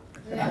horrible.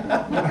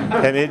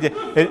 And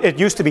it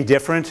used to be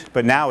different,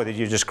 but now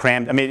you're just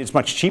crammed. I mean, it's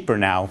much cheaper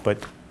now,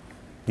 but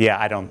yeah,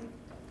 I don't.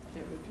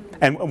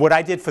 And what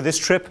I did for this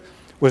trip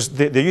was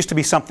there used to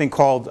be something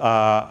called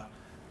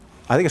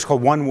I think it's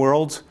called One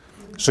World.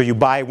 So you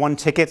buy one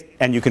ticket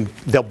and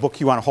they'll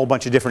book you on a whole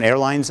bunch of different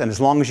airlines, and as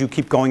long as you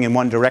keep going in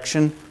one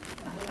direction,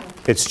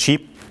 it's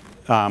cheap.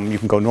 You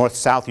can go north,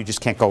 south, you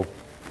just can't go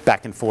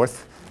back and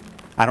forth.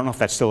 I don't know if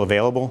that's still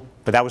available,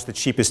 but that was the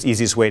cheapest,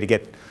 easiest way to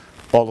get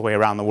all the way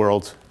around the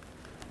world.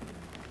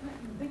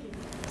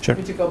 Sure.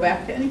 Would you go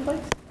back to any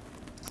place?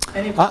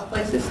 Any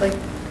places like?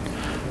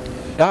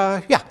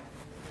 Yeah.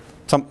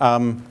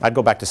 I'd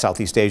go back to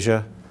Southeast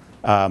Asia.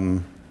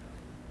 That's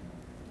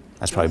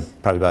probably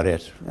about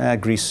it.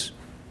 Greece.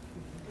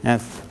 Yeah.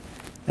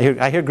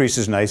 I hear Greece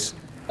is nice.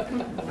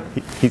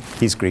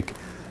 He's Greek.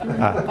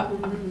 Yeah.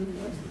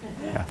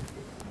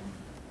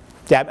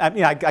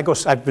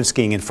 I've been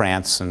skiing in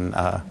France,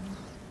 but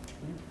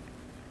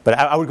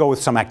I would go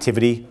with some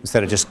activity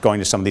instead of just going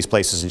to some of these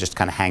places and just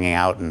kind of hanging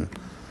out, and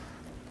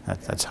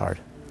that's hard.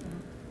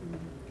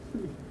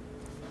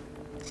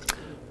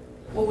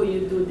 What would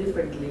you do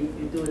differently if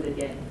you do it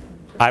again?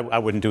 I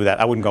wouldn't do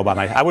that. I wouldn't go by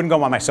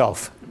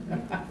myself.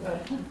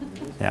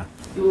 Yeah.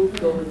 You would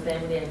go with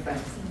family and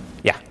friends?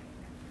 Yeah.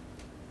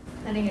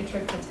 Planning a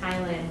trip to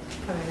Thailand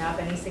coming up.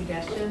 Any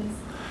suggestions?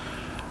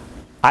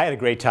 I had a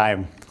great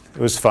time. It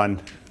was fun.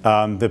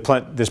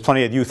 There's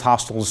plenty of youth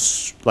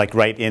hostels like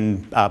right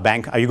in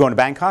Bangkok. Are you going to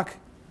Bangkok? I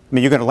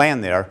mean, you're going to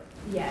land there.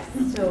 Yes.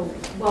 So,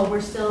 well,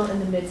 we're still in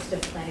the midst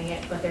of planning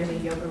it, but there's a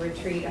yoga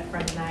retreat a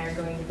friend and I are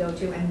going to go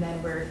to, and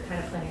then we're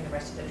kind of planning the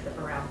rest of the trip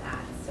around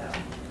that. So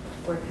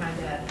we're kind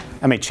of...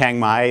 I mean, Chiang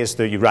Mai is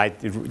you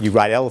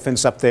ride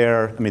elephants up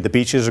there. I mean, the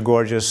beaches are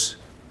gorgeous.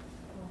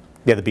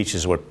 Yeah, the beaches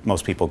is where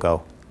most people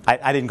go.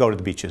 I didn't go to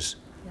the beaches.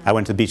 No. I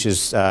went to the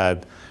beaches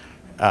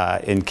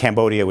in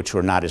Cambodia, which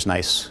were not as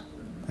nice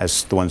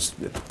as the ones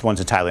in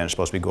Thailand are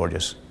supposed to be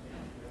gorgeous.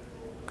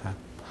 Okay.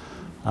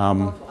 How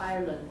about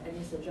Ireland?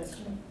 Any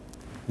suggestion?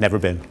 Never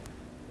been.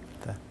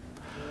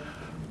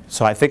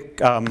 So I think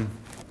we're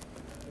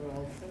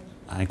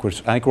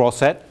all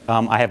set.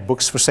 I have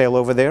books for sale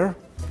over there,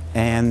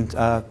 and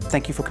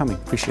thank you for coming.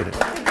 Appreciate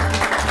it.